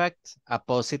impact, a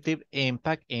positive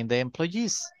impact in the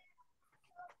employees.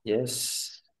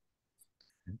 Yes.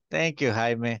 Thank you,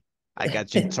 Jaime. I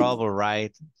got you in trouble,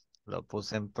 right? Lo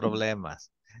puse en problemas.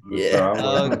 Yeah.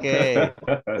 Okay.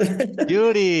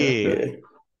 Yuri.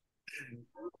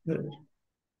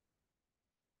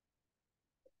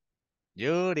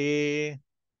 Yuri.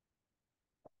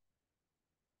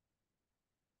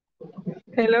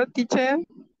 Hello, teacher.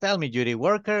 Tell me, Yuri,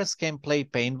 workers can play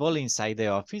paintball inside the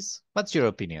office? What's your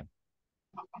opinion?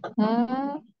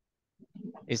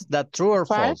 Is that true or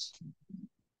false?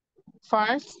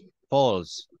 False.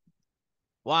 False.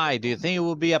 Why? Do you think it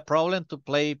would be a problem to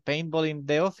play paintball in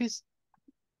the office?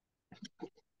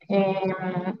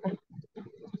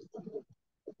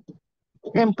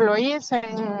 Employees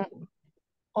and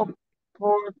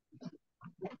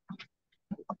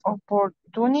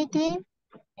opportunity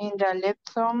in the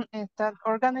lesson that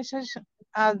organizes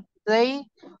a day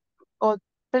of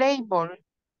play ball,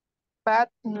 but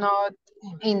not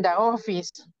in the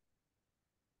office.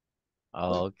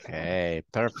 Okay,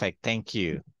 perfect. Thank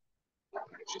you.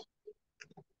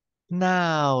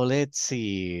 Now, let's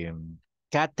see.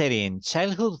 Catherine,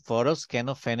 childhood photos can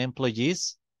offend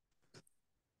employees?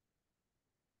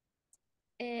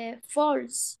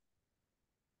 False.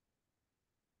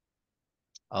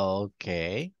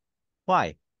 Okay.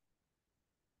 Why?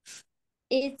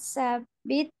 It's a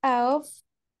bit of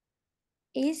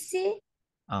easy,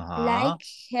 Uh-huh. like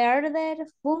harder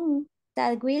fun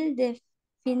that will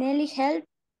definitely help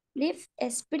lift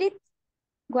spirit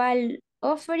while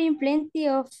offering plenty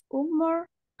of humor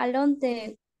along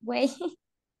the way.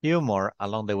 Humor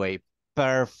along the way.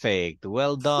 Perfect.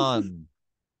 Well done.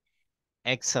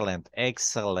 Excellent,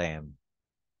 excellent.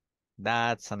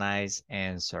 That's a nice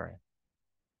answer.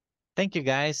 Thank you,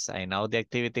 guys. I know the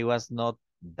activity was not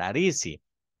that easy.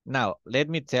 Now, let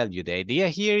me tell you, the idea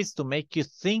here is to make you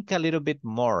think a little bit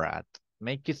more,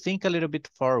 make you think a little bit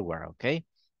forward, okay?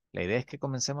 La idea es que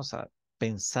comencemos a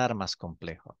pensar más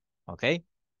complejo, okay?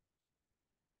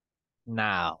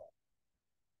 Now,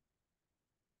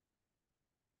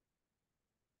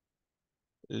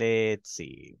 let's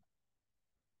see.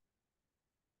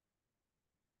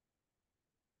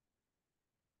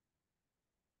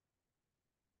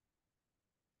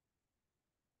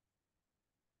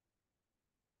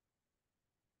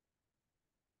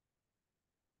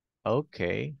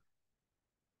 Okay.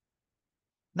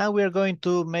 Now we are going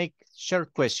to make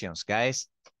short questions, guys.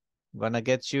 I'm gonna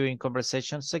get you in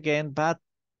conversations again, but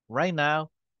right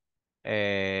now,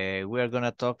 we are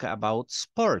gonna talk about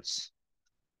sports,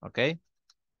 okay?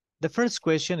 The first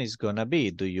question is gonna be,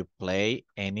 do you play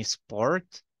any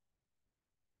sport?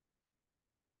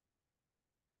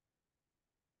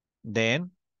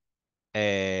 Then,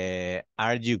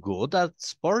 are you good at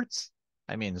sports?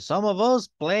 I mean, some of us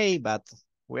play, but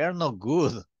we are not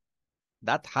good.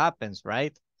 That happens,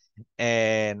 right?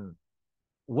 And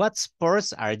what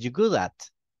sports are you good at?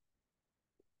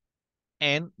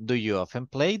 And do you often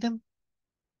play them?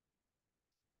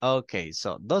 Okay,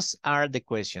 so those are the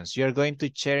questions. You're going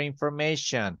to share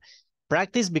information.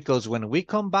 Practice, because when we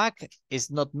come back,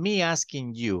 it's not me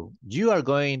asking you. You are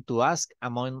going to ask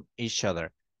among each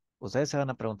other. Ustedes se van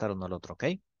a preguntar uno al otro,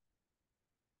 okay?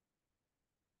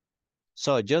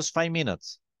 So just 5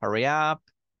 minutes. Hurry up.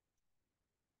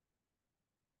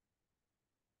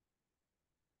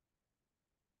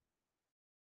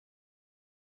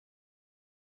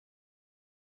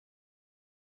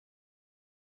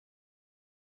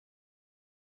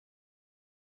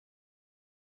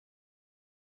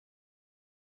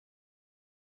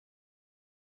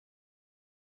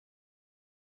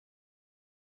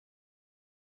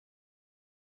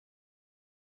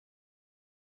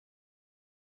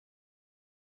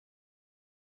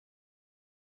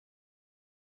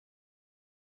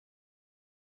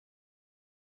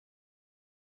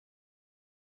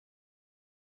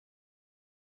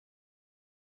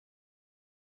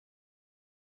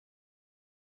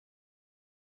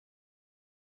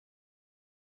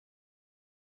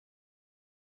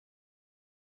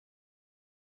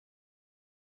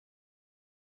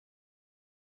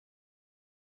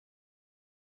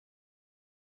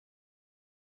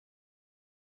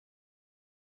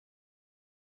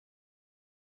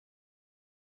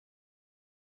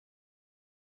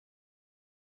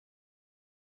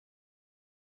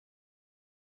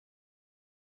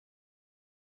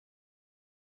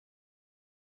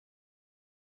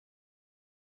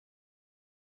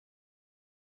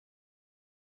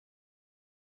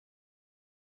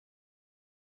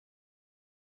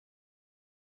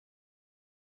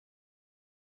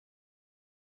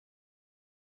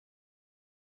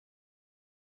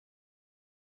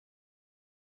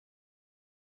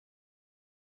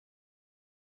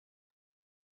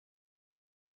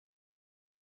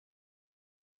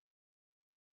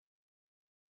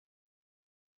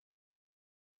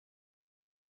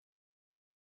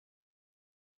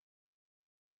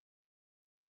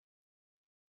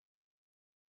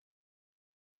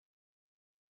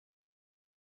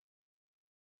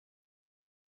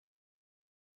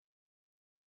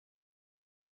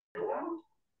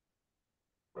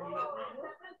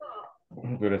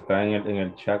 Pero está en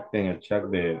el chat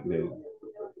de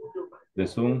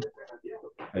Zoom.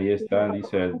 Ahí está,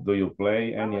 dice, do you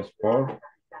play any sport?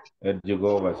 Do you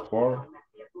go a sport?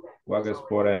 What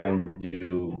sport and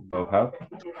you go have?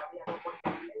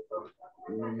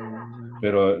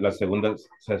 Pero la segunda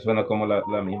se suena como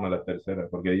la misma, la tercera,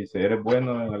 porque dice, ¿eres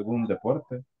bueno en algún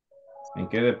deporte? ¿En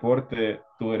qué deporte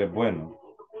tú eres bueno?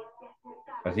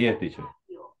 Así es, teacher.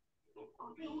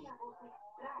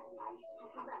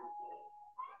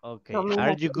 Okay. Lo mismo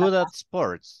Are you que la good at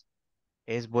sports?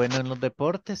 ¿Es bueno en los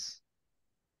deportes?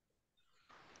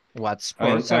 What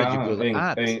sports are you good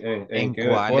at? ¿En ¿En qué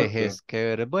cuáles deporte? es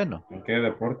que eres bueno? ¿En qué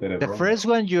deporte eres The bueno? first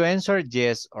one you answer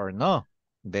yes or no.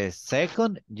 The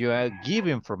second you give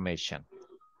information.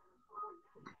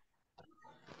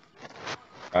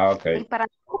 Ah, ok. y para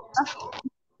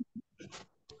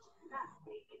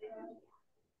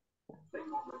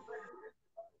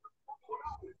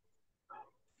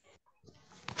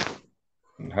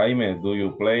Jaime, do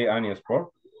you play any sport?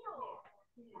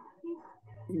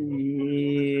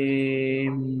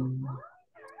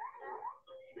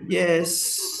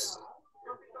 Yes,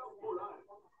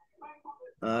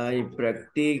 I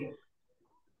practice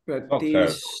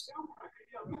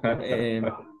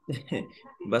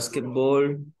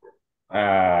basketball.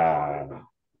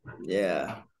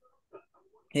 Yeah.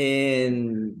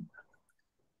 And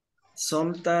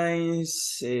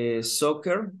sometimes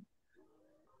soccer.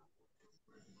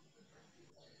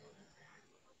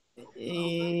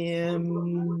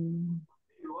 Um,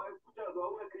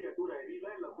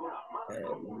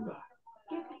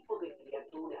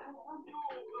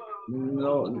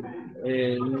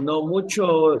 no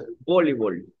mucho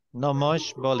voleibol. No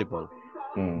much volleyball.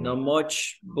 No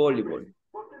much voleibol.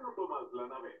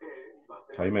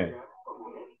 Jaime.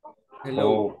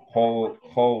 Hello. How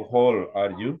old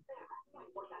are you?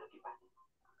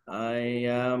 I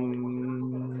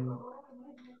am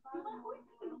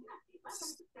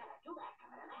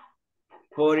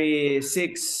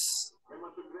 46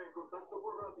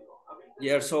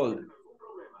 years old.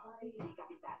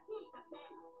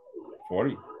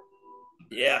 40.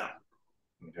 Yeah.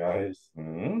 Guys.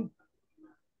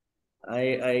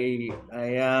 I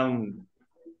am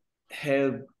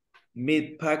help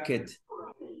meat packet.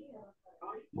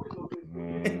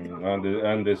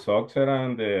 And the socks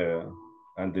and the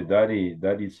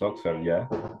daddy socks are, yeah,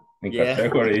 in Yeah.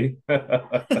 category.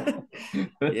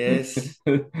 Yes.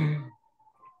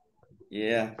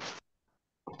 Yeah.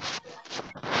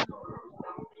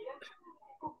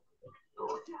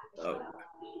 Okay.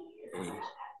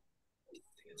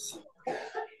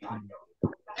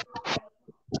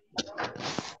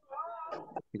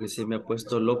 Que se me ha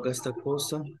puesto loca esta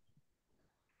cosa.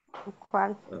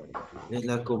 ¿Cuál? Es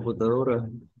la computadora.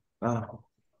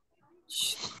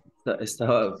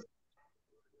 Estaba.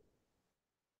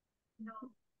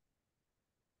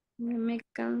 Me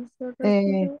canso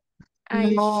Eh, rápido.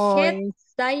 I no get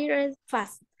es, tired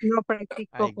fast. no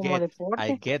practico como I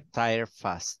deporte. get tired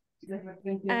fast.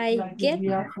 I get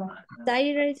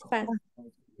tired fast.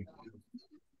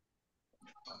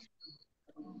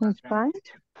 ¿En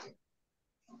Spanish?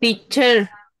 Teacher.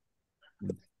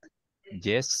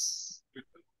 Yes.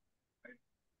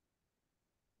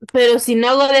 Pero si no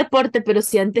hago deporte, pero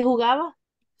si antes jugaba.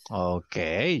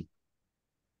 Okay.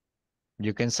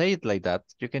 You can say it like that.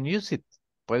 You can use it.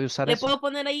 Puede usar Le eso. puedo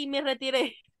poner ahí me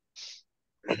retiré.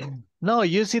 No,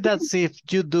 use it as if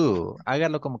you do.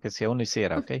 Hágalo como que si aún lo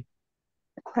hiciera, ¿ok?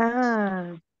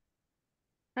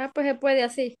 Pues se puede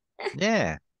así.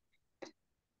 Yeah.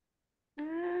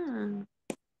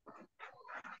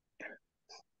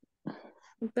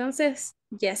 Entonces,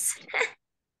 yes.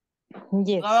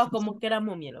 Yes. Jugaba como que era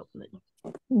momia.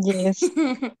 Yes.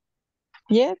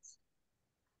 Yes.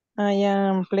 I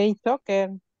am play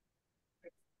soccer.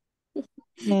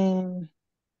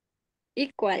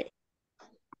 ¿Y cuál?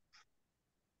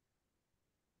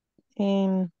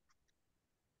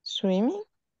 Swimming.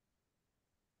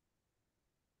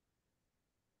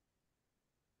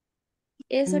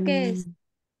 ¿Eso qué es?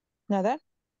 Nadar.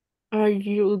 Are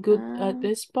you good at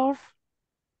the sport?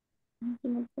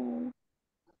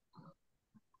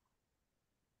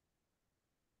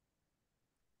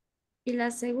 Y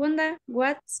la segunda,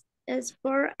 what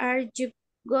sport are you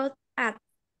good at?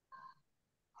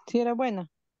 Sí, era buena.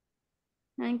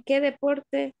 ¿En qué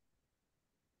deporte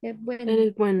es bueno?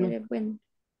 Eres bueno. Eres bueno.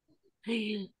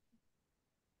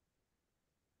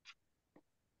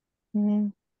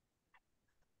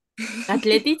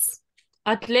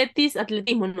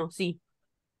 Atletismo, no, sí.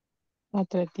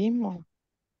 Atletismo.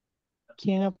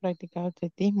 ¿Quién ha practicado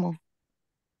atletismo?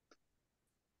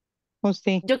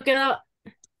 ¿Usted? Yo quedaba,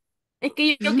 es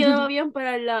que yo quedaba bien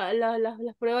para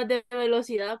las pruebas de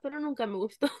velocidad, pero nunca me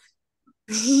gustó.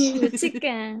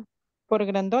 Chica. Por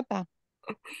grandota.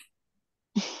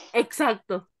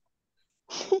 Exacto.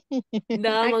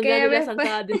 Nada más grande las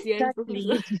zancadas, decía el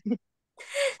profesor.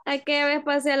 Aquella vez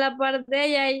pasé a la par de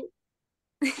ella y...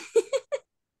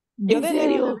 Yo ¿En de lejos la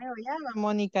serio? veo ya,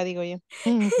 Mónica, digo yo.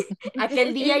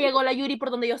 Aquel día llegó la Yuri por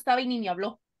donde yo estaba y ni me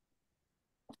habló.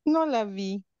 No la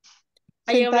vi.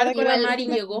 Ahí hablar Sentada con la creo que Mari es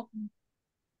la... llegó.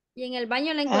 Y en el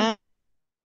baño la encontré. Ah,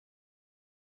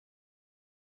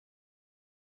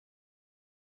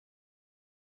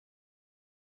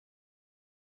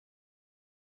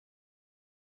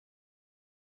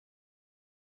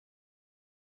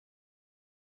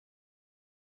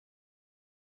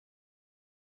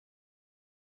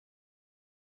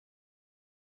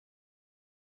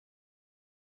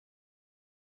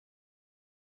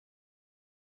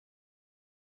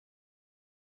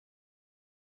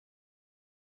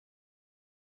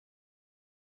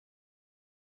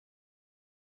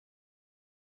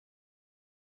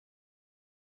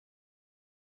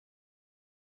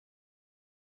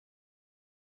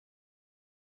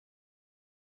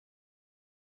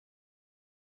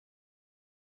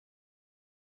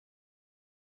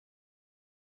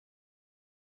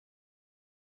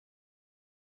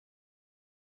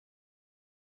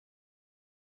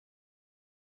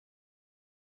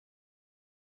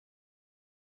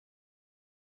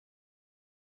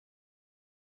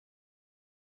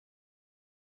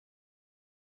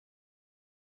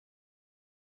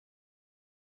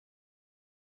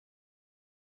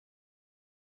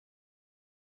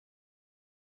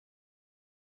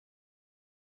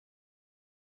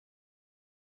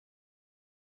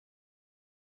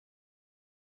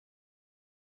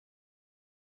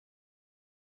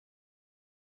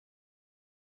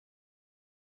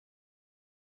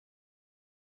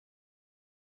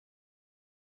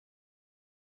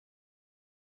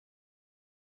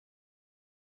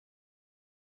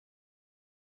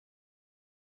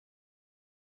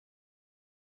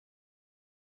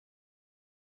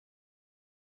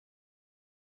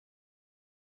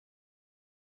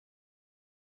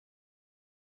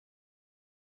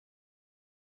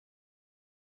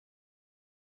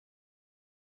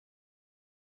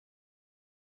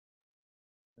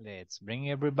 Let's bring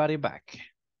everybody back.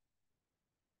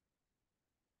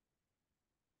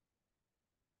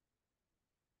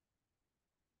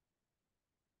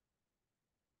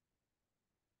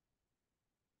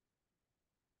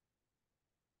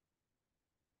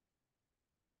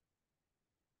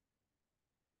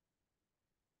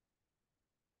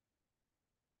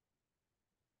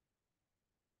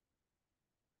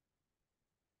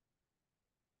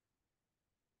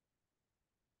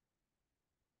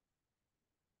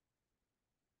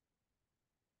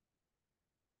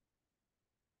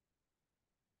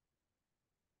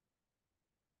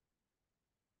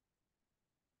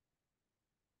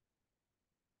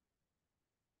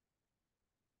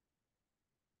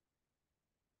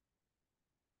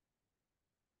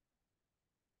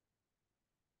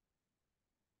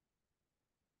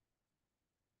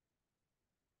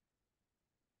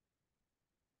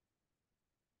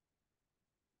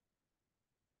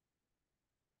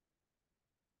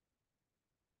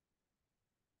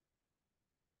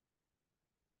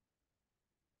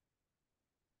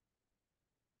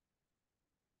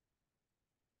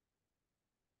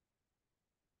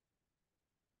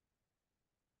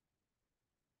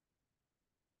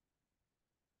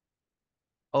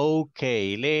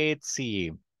 Okay, let's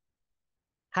see.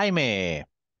 Jaime,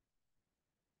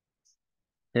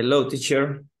 Hello,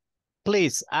 teacher.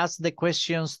 please ask the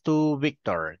questions to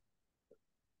Victor.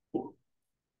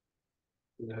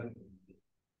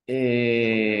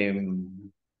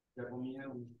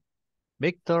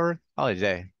 Victor, oh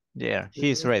yeah,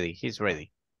 he's ready, he's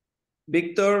ready.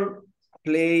 Victor,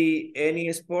 play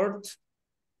any sport?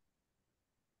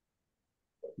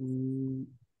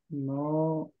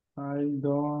 No, I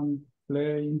don't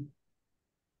play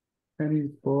any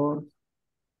sport.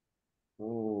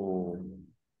 Oh.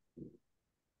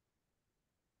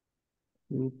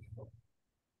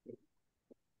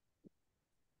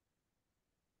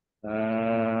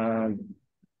 Uh,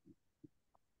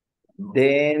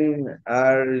 then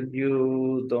are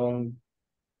you don't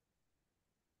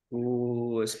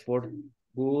do sport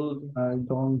good? I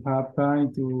don't have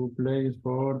time to play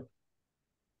sport.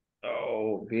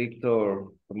 Oh, Victor,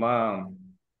 come on.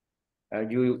 Are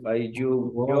you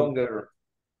Wow. younger?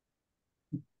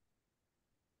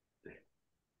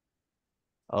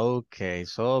 Okay,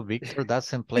 so Victor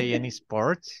doesn't play any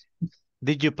sports.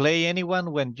 Did you play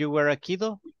anyone when you were a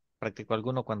kiddo? ¿Practicó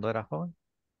alguno cuando era joven?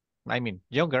 I mean,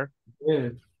 younger.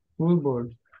 Yes, football.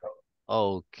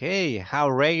 Okay, how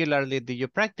regularly do you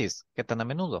practice? ¿Qué tan a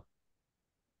menudo?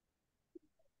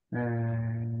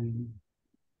 And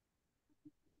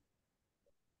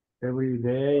every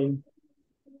day.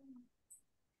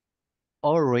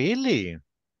 Oh, really?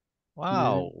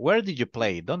 Wow, Yes, where did you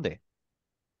play? ¿Dónde?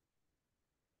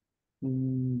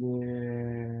 in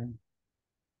the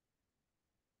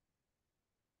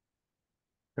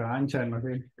cancha, no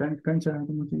sé, cancha,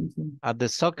 ¿cómo se dice? At the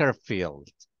soccer field.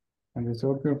 On the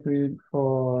soccer field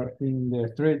or in the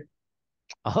street.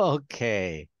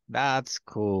 Okay, that's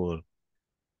cool.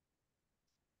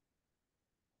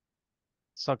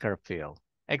 Soccer field.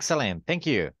 Excellent. Thank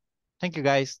you. Thank you,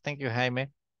 guys. Thank you, Jaime.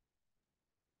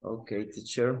 Okay,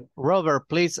 teacher. Robert,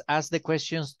 please ask the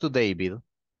questions to David.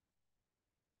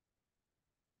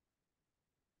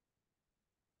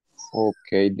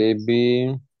 Okay,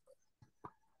 David.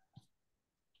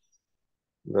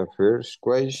 The first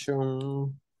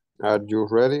question. Are you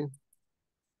ready?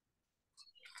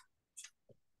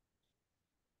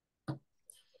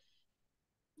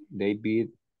 David.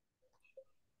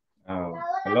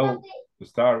 Hello,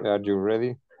 start. Are you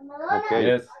ready? Okay.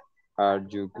 Yes. Are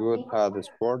you good at the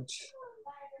sports?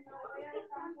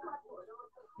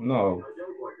 No.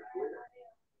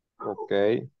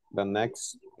 Okay. The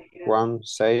next one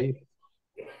say,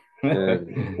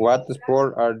 what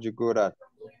sport are you good at?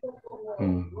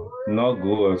 Not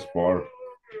good at sport.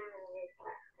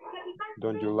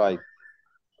 Don't you like?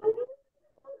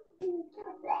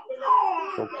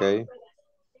 Okay.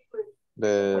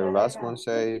 The last one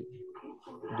say,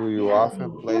 do you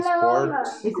often play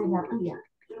sports?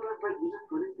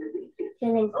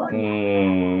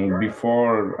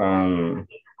 Before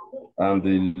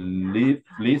the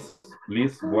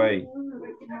least way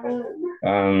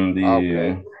and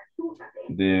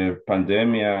the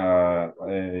pandemic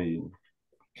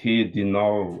he did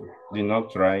not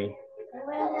try.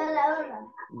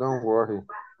 Don't worry.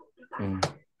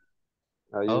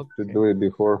 I used to do it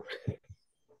before.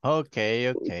 Okay,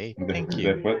 okay. Thank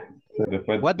you.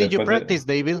 What did you después practice,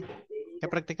 David? ¿Qué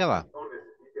practicaba?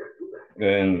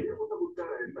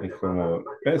 Como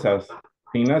pesas,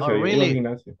 gimnasio, Oh, iba al really?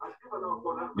 gimnasio.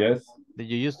 Yes. Did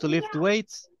you used to lift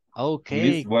weights? Okay,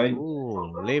 Lift weight.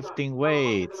 cool. Lifting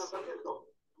weights.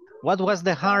 What was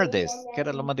the hardest? ¿Qué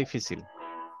era lo más difícil?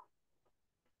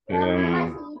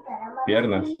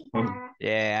 Piernas.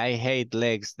 Yeah, I hate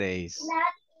legs days.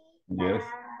 Yes.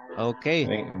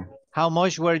 Okay. How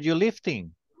much were you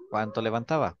lifting? ¿Cuánto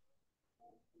levantaba?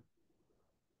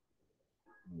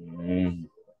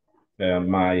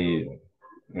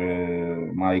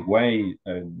 My weight,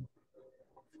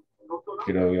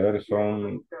 quiero ver,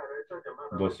 son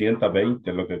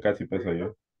 220, lo que casi peso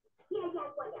yo.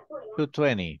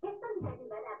 220.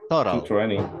 Total.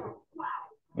 220.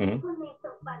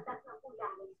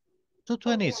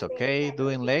 220 is okay.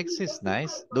 Doing legs is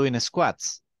nice. Doing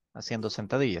squats. Haciendo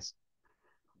sentadillas.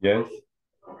 Yes.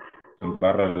 En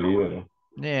barra libre.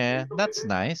 Yeah, that's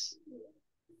nice.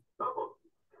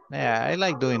 Yeah, I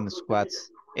like doing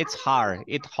squats. It's hard.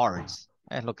 It hurts.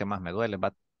 Es lo que más me duele,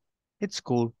 but it's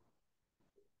cool.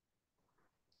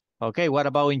 Okay, what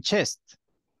about in chest?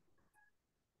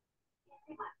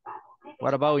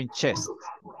 What about in chest?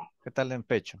 ¿Qué tal en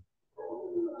pecho?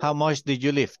 How much did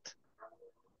you lift?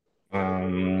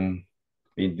 In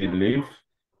the lift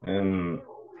and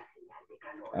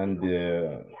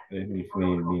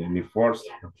mi force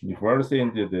in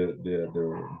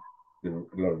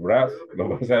los brazos,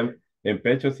 o sea, en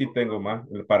pecho sí tengo más.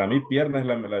 Para mí pierna es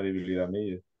la debilidad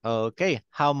mía. Okay,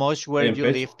 how much were En you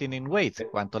pecho. lifting in weight?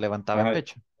 ¿Cuánto levantaba en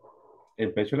pecho?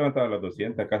 El pecho levantaba las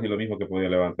 200, casi lo mismo que podía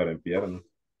levantar en pierna.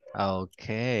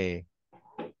 Okay.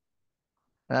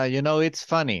 You know, it's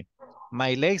funny.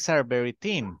 My legs are very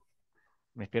thin.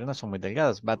 Mis piernas son muy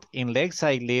delgadas, but in legs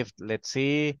I lift, let's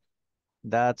see,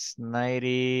 that's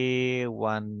 90,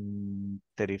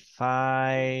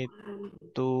 135,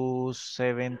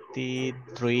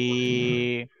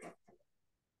 273,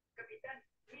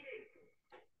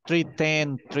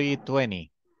 310,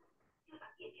 320.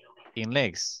 In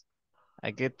legs,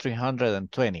 I get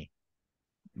 320.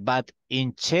 But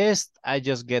in chest, I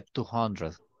just get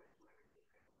 200.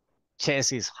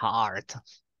 Chest is hard.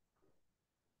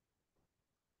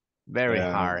 Very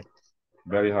hard.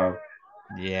 Very hard.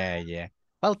 Yeah, yeah.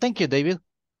 Well, thank you, David.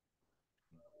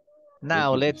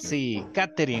 Now, let's see.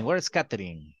 Catherine, where's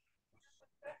Catherine?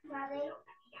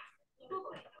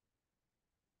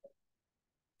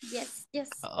 Yes, yes.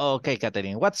 Okay,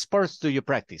 Catherine, what sports do you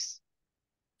practice?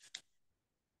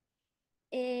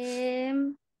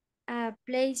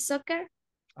 Play soccer.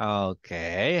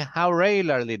 Okay, how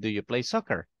regularly do you play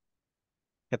soccer?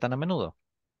 ¿Qué tan a menudo?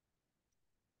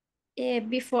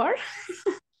 Before.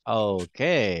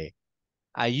 Okay,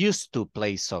 I used to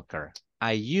play soccer.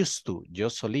 I used to, yo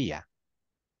solía.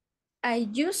 I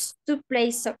used to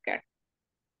play soccer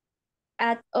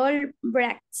at all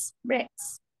breaks.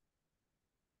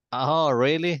 Oh,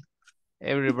 really?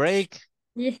 Every break?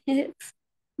 Yes.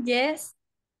 Yes.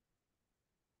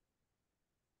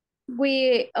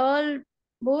 We all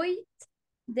buy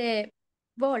the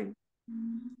Ball.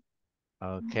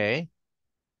 Okay.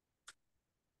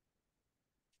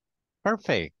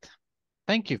 Perfect.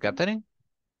 Thank you, Catherine.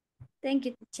 Thank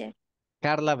you, teacher.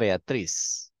 Carla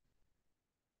Beatriz.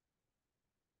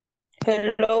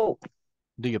 Hello.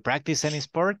 Do you practice any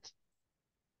sport?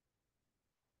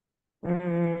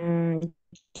 Yes.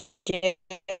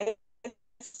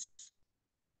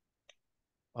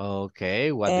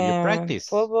 Okay, what do you practice?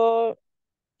 Fútbol,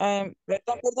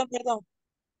 perdón.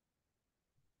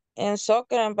 And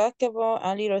soccer and basketball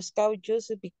and little scout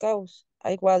just because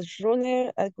I was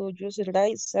runner, I could use it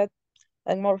like that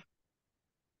and more.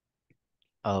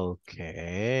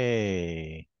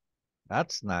 Okay.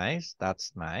 That's nice.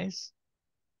 That's nice.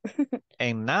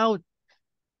 And now,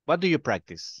 what do you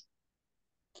practice?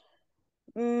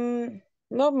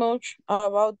 Not much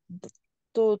about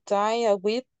to tie a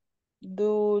week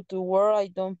due to where I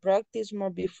don't practice more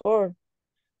before,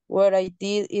 where I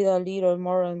did it a little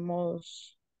more and more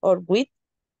or with.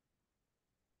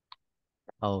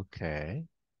 Okay.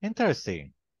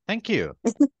 Interesting. Thank you.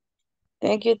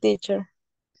 Thank you, teacher.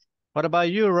 What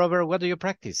about you, Robert? What do you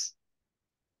practice?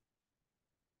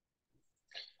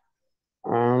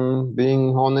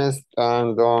 Being honest, I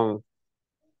don't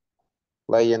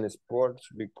play any sports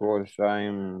because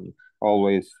I'm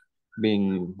always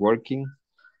been working.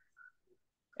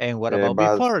 And what about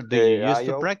before? Do you used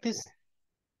to practice?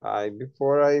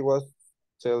 Before I was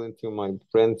telling to my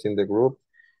friends in the group,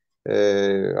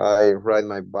 I ride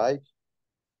my bike,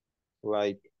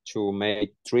 like to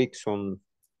make tricks on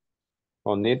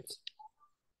it.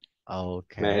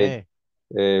 Okay.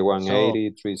 Make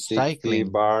 180, So, 360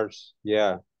 cycling. bars.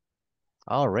 Yeah.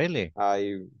 Oh, really?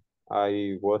 I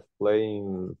was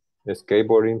playing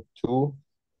skateboarding too,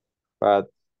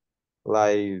 but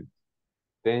like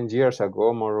 10 years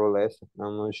ago, more or less.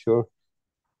 I'm not sure.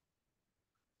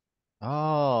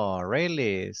 Oh,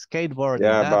 really? Skateboarding.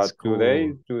 Yeah, That's but cool.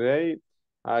 today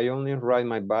I only ride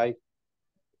my bike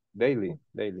daily.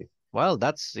 Well,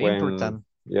 that's important.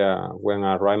 When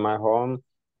I ride my home,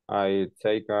 I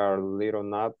take a little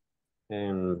nap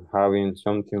and having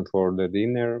something for the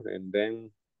dinner, and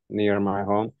then near my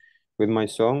home with my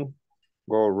son,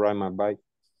 go ride my bike.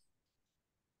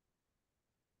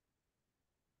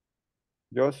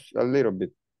 Just a little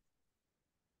bit.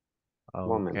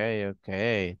 Okay,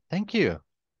 okay. Thank you.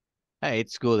 Hey,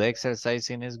 it's good.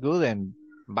 Exercising is good, and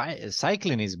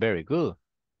cycling is very good.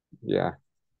 Yeah.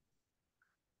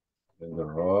 And the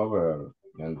rubber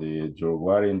and the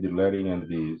jaguar and the letting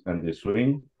and the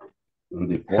swing and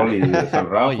the poly, the San Oh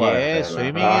Rafa. yeah,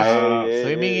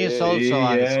 swimming is also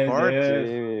a sport.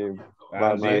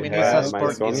 But Swimming is a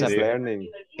sport. son is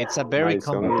learning. It's a very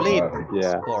complete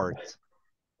sport.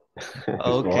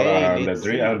 Okay, let's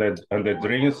see. And the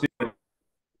drinks.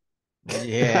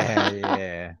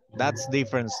 Yeah. That's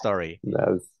different story.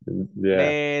 Yeah.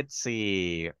 Let's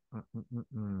see.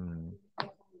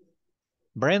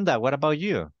 Brenda, what about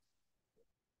you?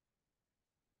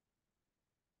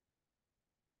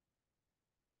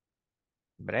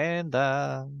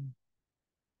 Brenda.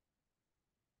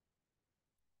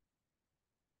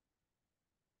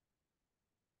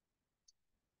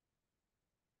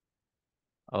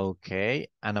 Okay,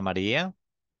 Ana Maria.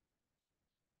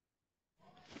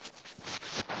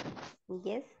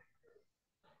 Yes.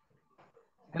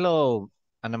 Hello,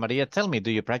 Ana Maria. Tell me, do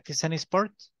you practice any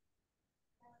sport?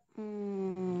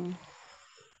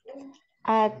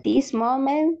 At this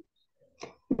moment,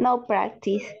 no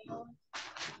practice.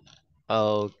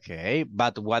 Okay,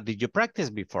 but what did you practice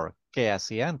before? ¿Qué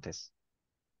hacía antes?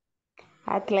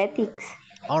 Athletics.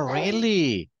 Oh,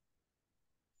 really?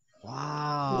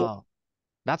 Wow.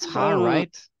 That's hard,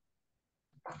 right?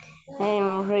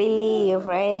 Really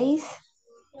race.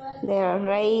 The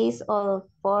race of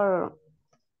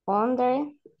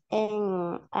 400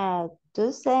 and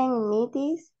 2,000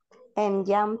 meters and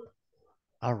jump.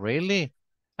 Oh, really?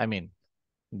 I mean,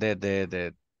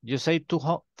 you say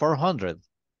 400.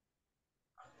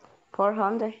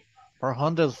 400.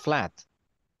 400 flat.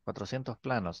 400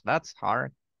 planos. That's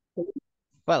hard.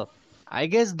 Well, I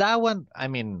guess that one, I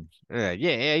mean, yeah,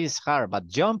 it's hard, but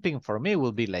jumping for me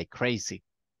will be like crazy.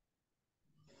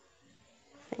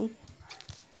 Sí.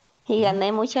 Y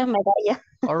gané muchas medallas.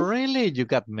 Oh, really? You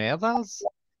got medals?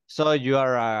 So you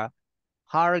are a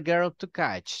hard girl to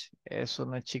catch. Es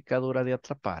una chica dura de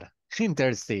atrapar.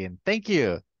 Interesting. Thank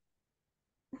you.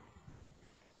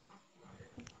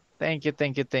 Thank you,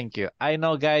 thank you, thank you. I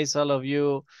know, guys, all of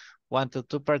you wanted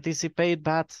to participate,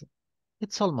 but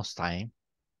it's almost time.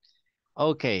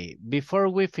 Okay, before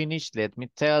we finish, let me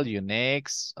tell you,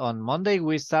 next, on Monday,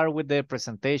 we start with the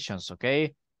presentations,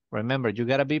 okay? Remember, you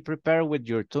gotta be prepared with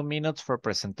your 2 minutes for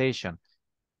presentation.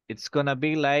 It's gonna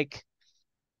be like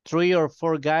 3 or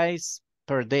 4 guys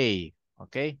per day,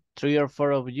 okay? 3 or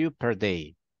 4 of you per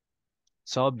day.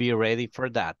 So be ready for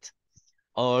that.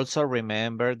 Also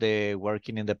remember the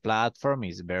working in the platform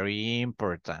is very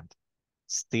important.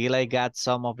 Still, I got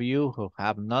some of you who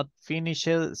have not finished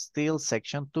still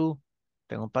section 2.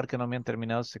 Tengo un par que no me han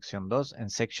terminado sección 2.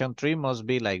 And section 3 must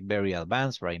be like very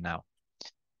advanced right now.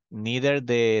 Neither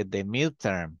the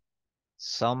midterm.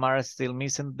 Some are still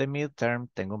missing the midterm.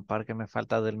 Tengo un par que me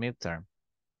falta del midterm.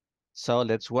 So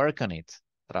let's work on it.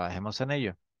 Trabajemos en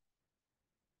ello.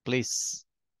 Please.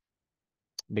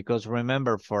 Because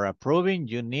remember, for approving,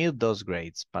 you need those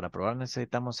grades. Para aprobar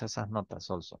necesitamos esas notas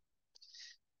also.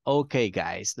 Okay,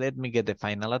 guys, let me get the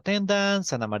final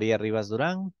attendance. Ana María Rivas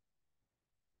Durán.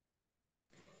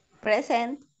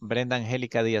 Present. Brenda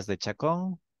Angélica Díaz de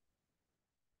Chacón.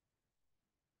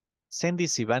 Cindy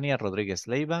Sivania Rodríguez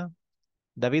Leiva.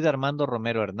 David Armando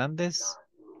Romero Hernández.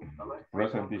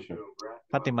 Present, teacher.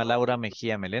 Fátima Laura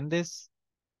Mejía Meléndez.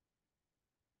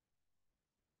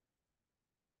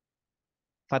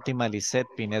 Fátima Lisette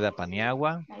Pineda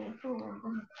Paniagua.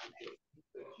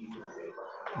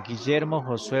 Guillermo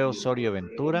Josué Osorio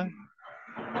Ventura.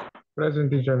 Present,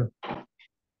 teacher.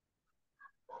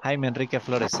 Jaime Enrique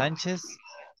Flores Sánchez.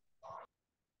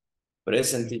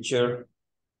 Present, teacher.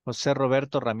 José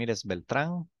Roberto Ramírez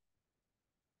Beltrán.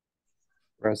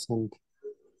 Present.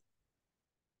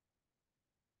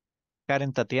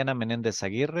 Karen Tatiana Menéndez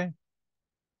Aguirre.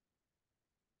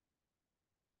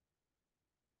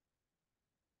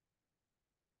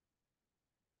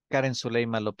 Karen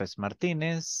Zuleima López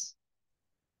Martínez.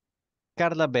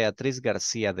 Carla Beatriz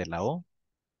García de la O.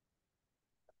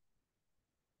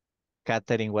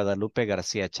 Catherine Guadalupe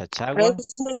García Chachagua.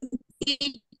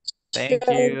 Present, Thank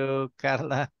teacher. you,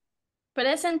 Carla.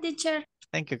 Present, teacher.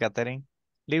 Thank you, Catherine.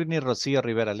 Livni Rocío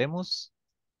Rivera Lemus.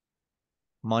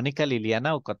 Mónica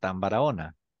Liliana Ocotán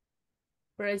Barahona.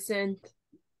 Present.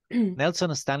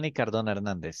 Nelson Stanley Cardona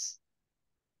Hernández.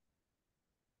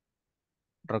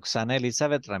 Roxana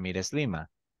Elizabeth Ramírez Lima.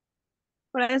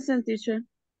 Present, teacher.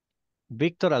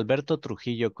 Víctor Alberto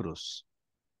Trujillo Cruz.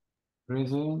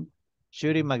 Present.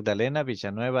 Shuri Magdalena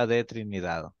Villanueva de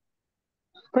Trinidad.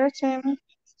 Present.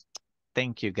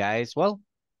 Thank you, guys. Well,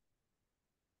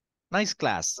 nice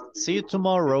class. See you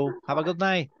tomorrow. Have a good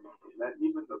night.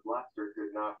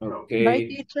 Okay. Bye,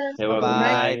 teacher. Have a good Bye-bye.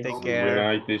 night. Take Good care.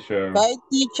 night, teacher. Bye,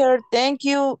 teacher. Thank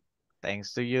you.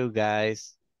 Thanks to you,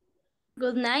 guys.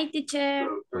 Good night, teacher.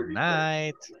 Good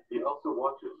night.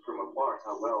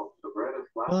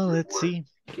 Well, let's see.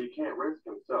 He can't rest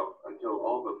himself until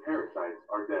all the parasites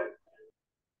are dead.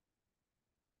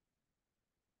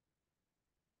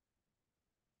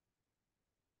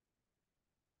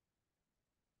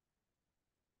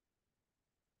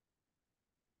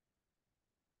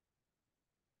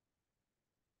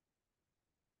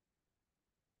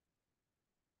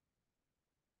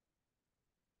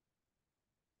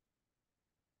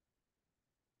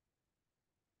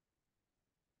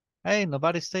 Hey,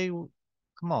 nobody stay.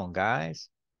 Come on, guys.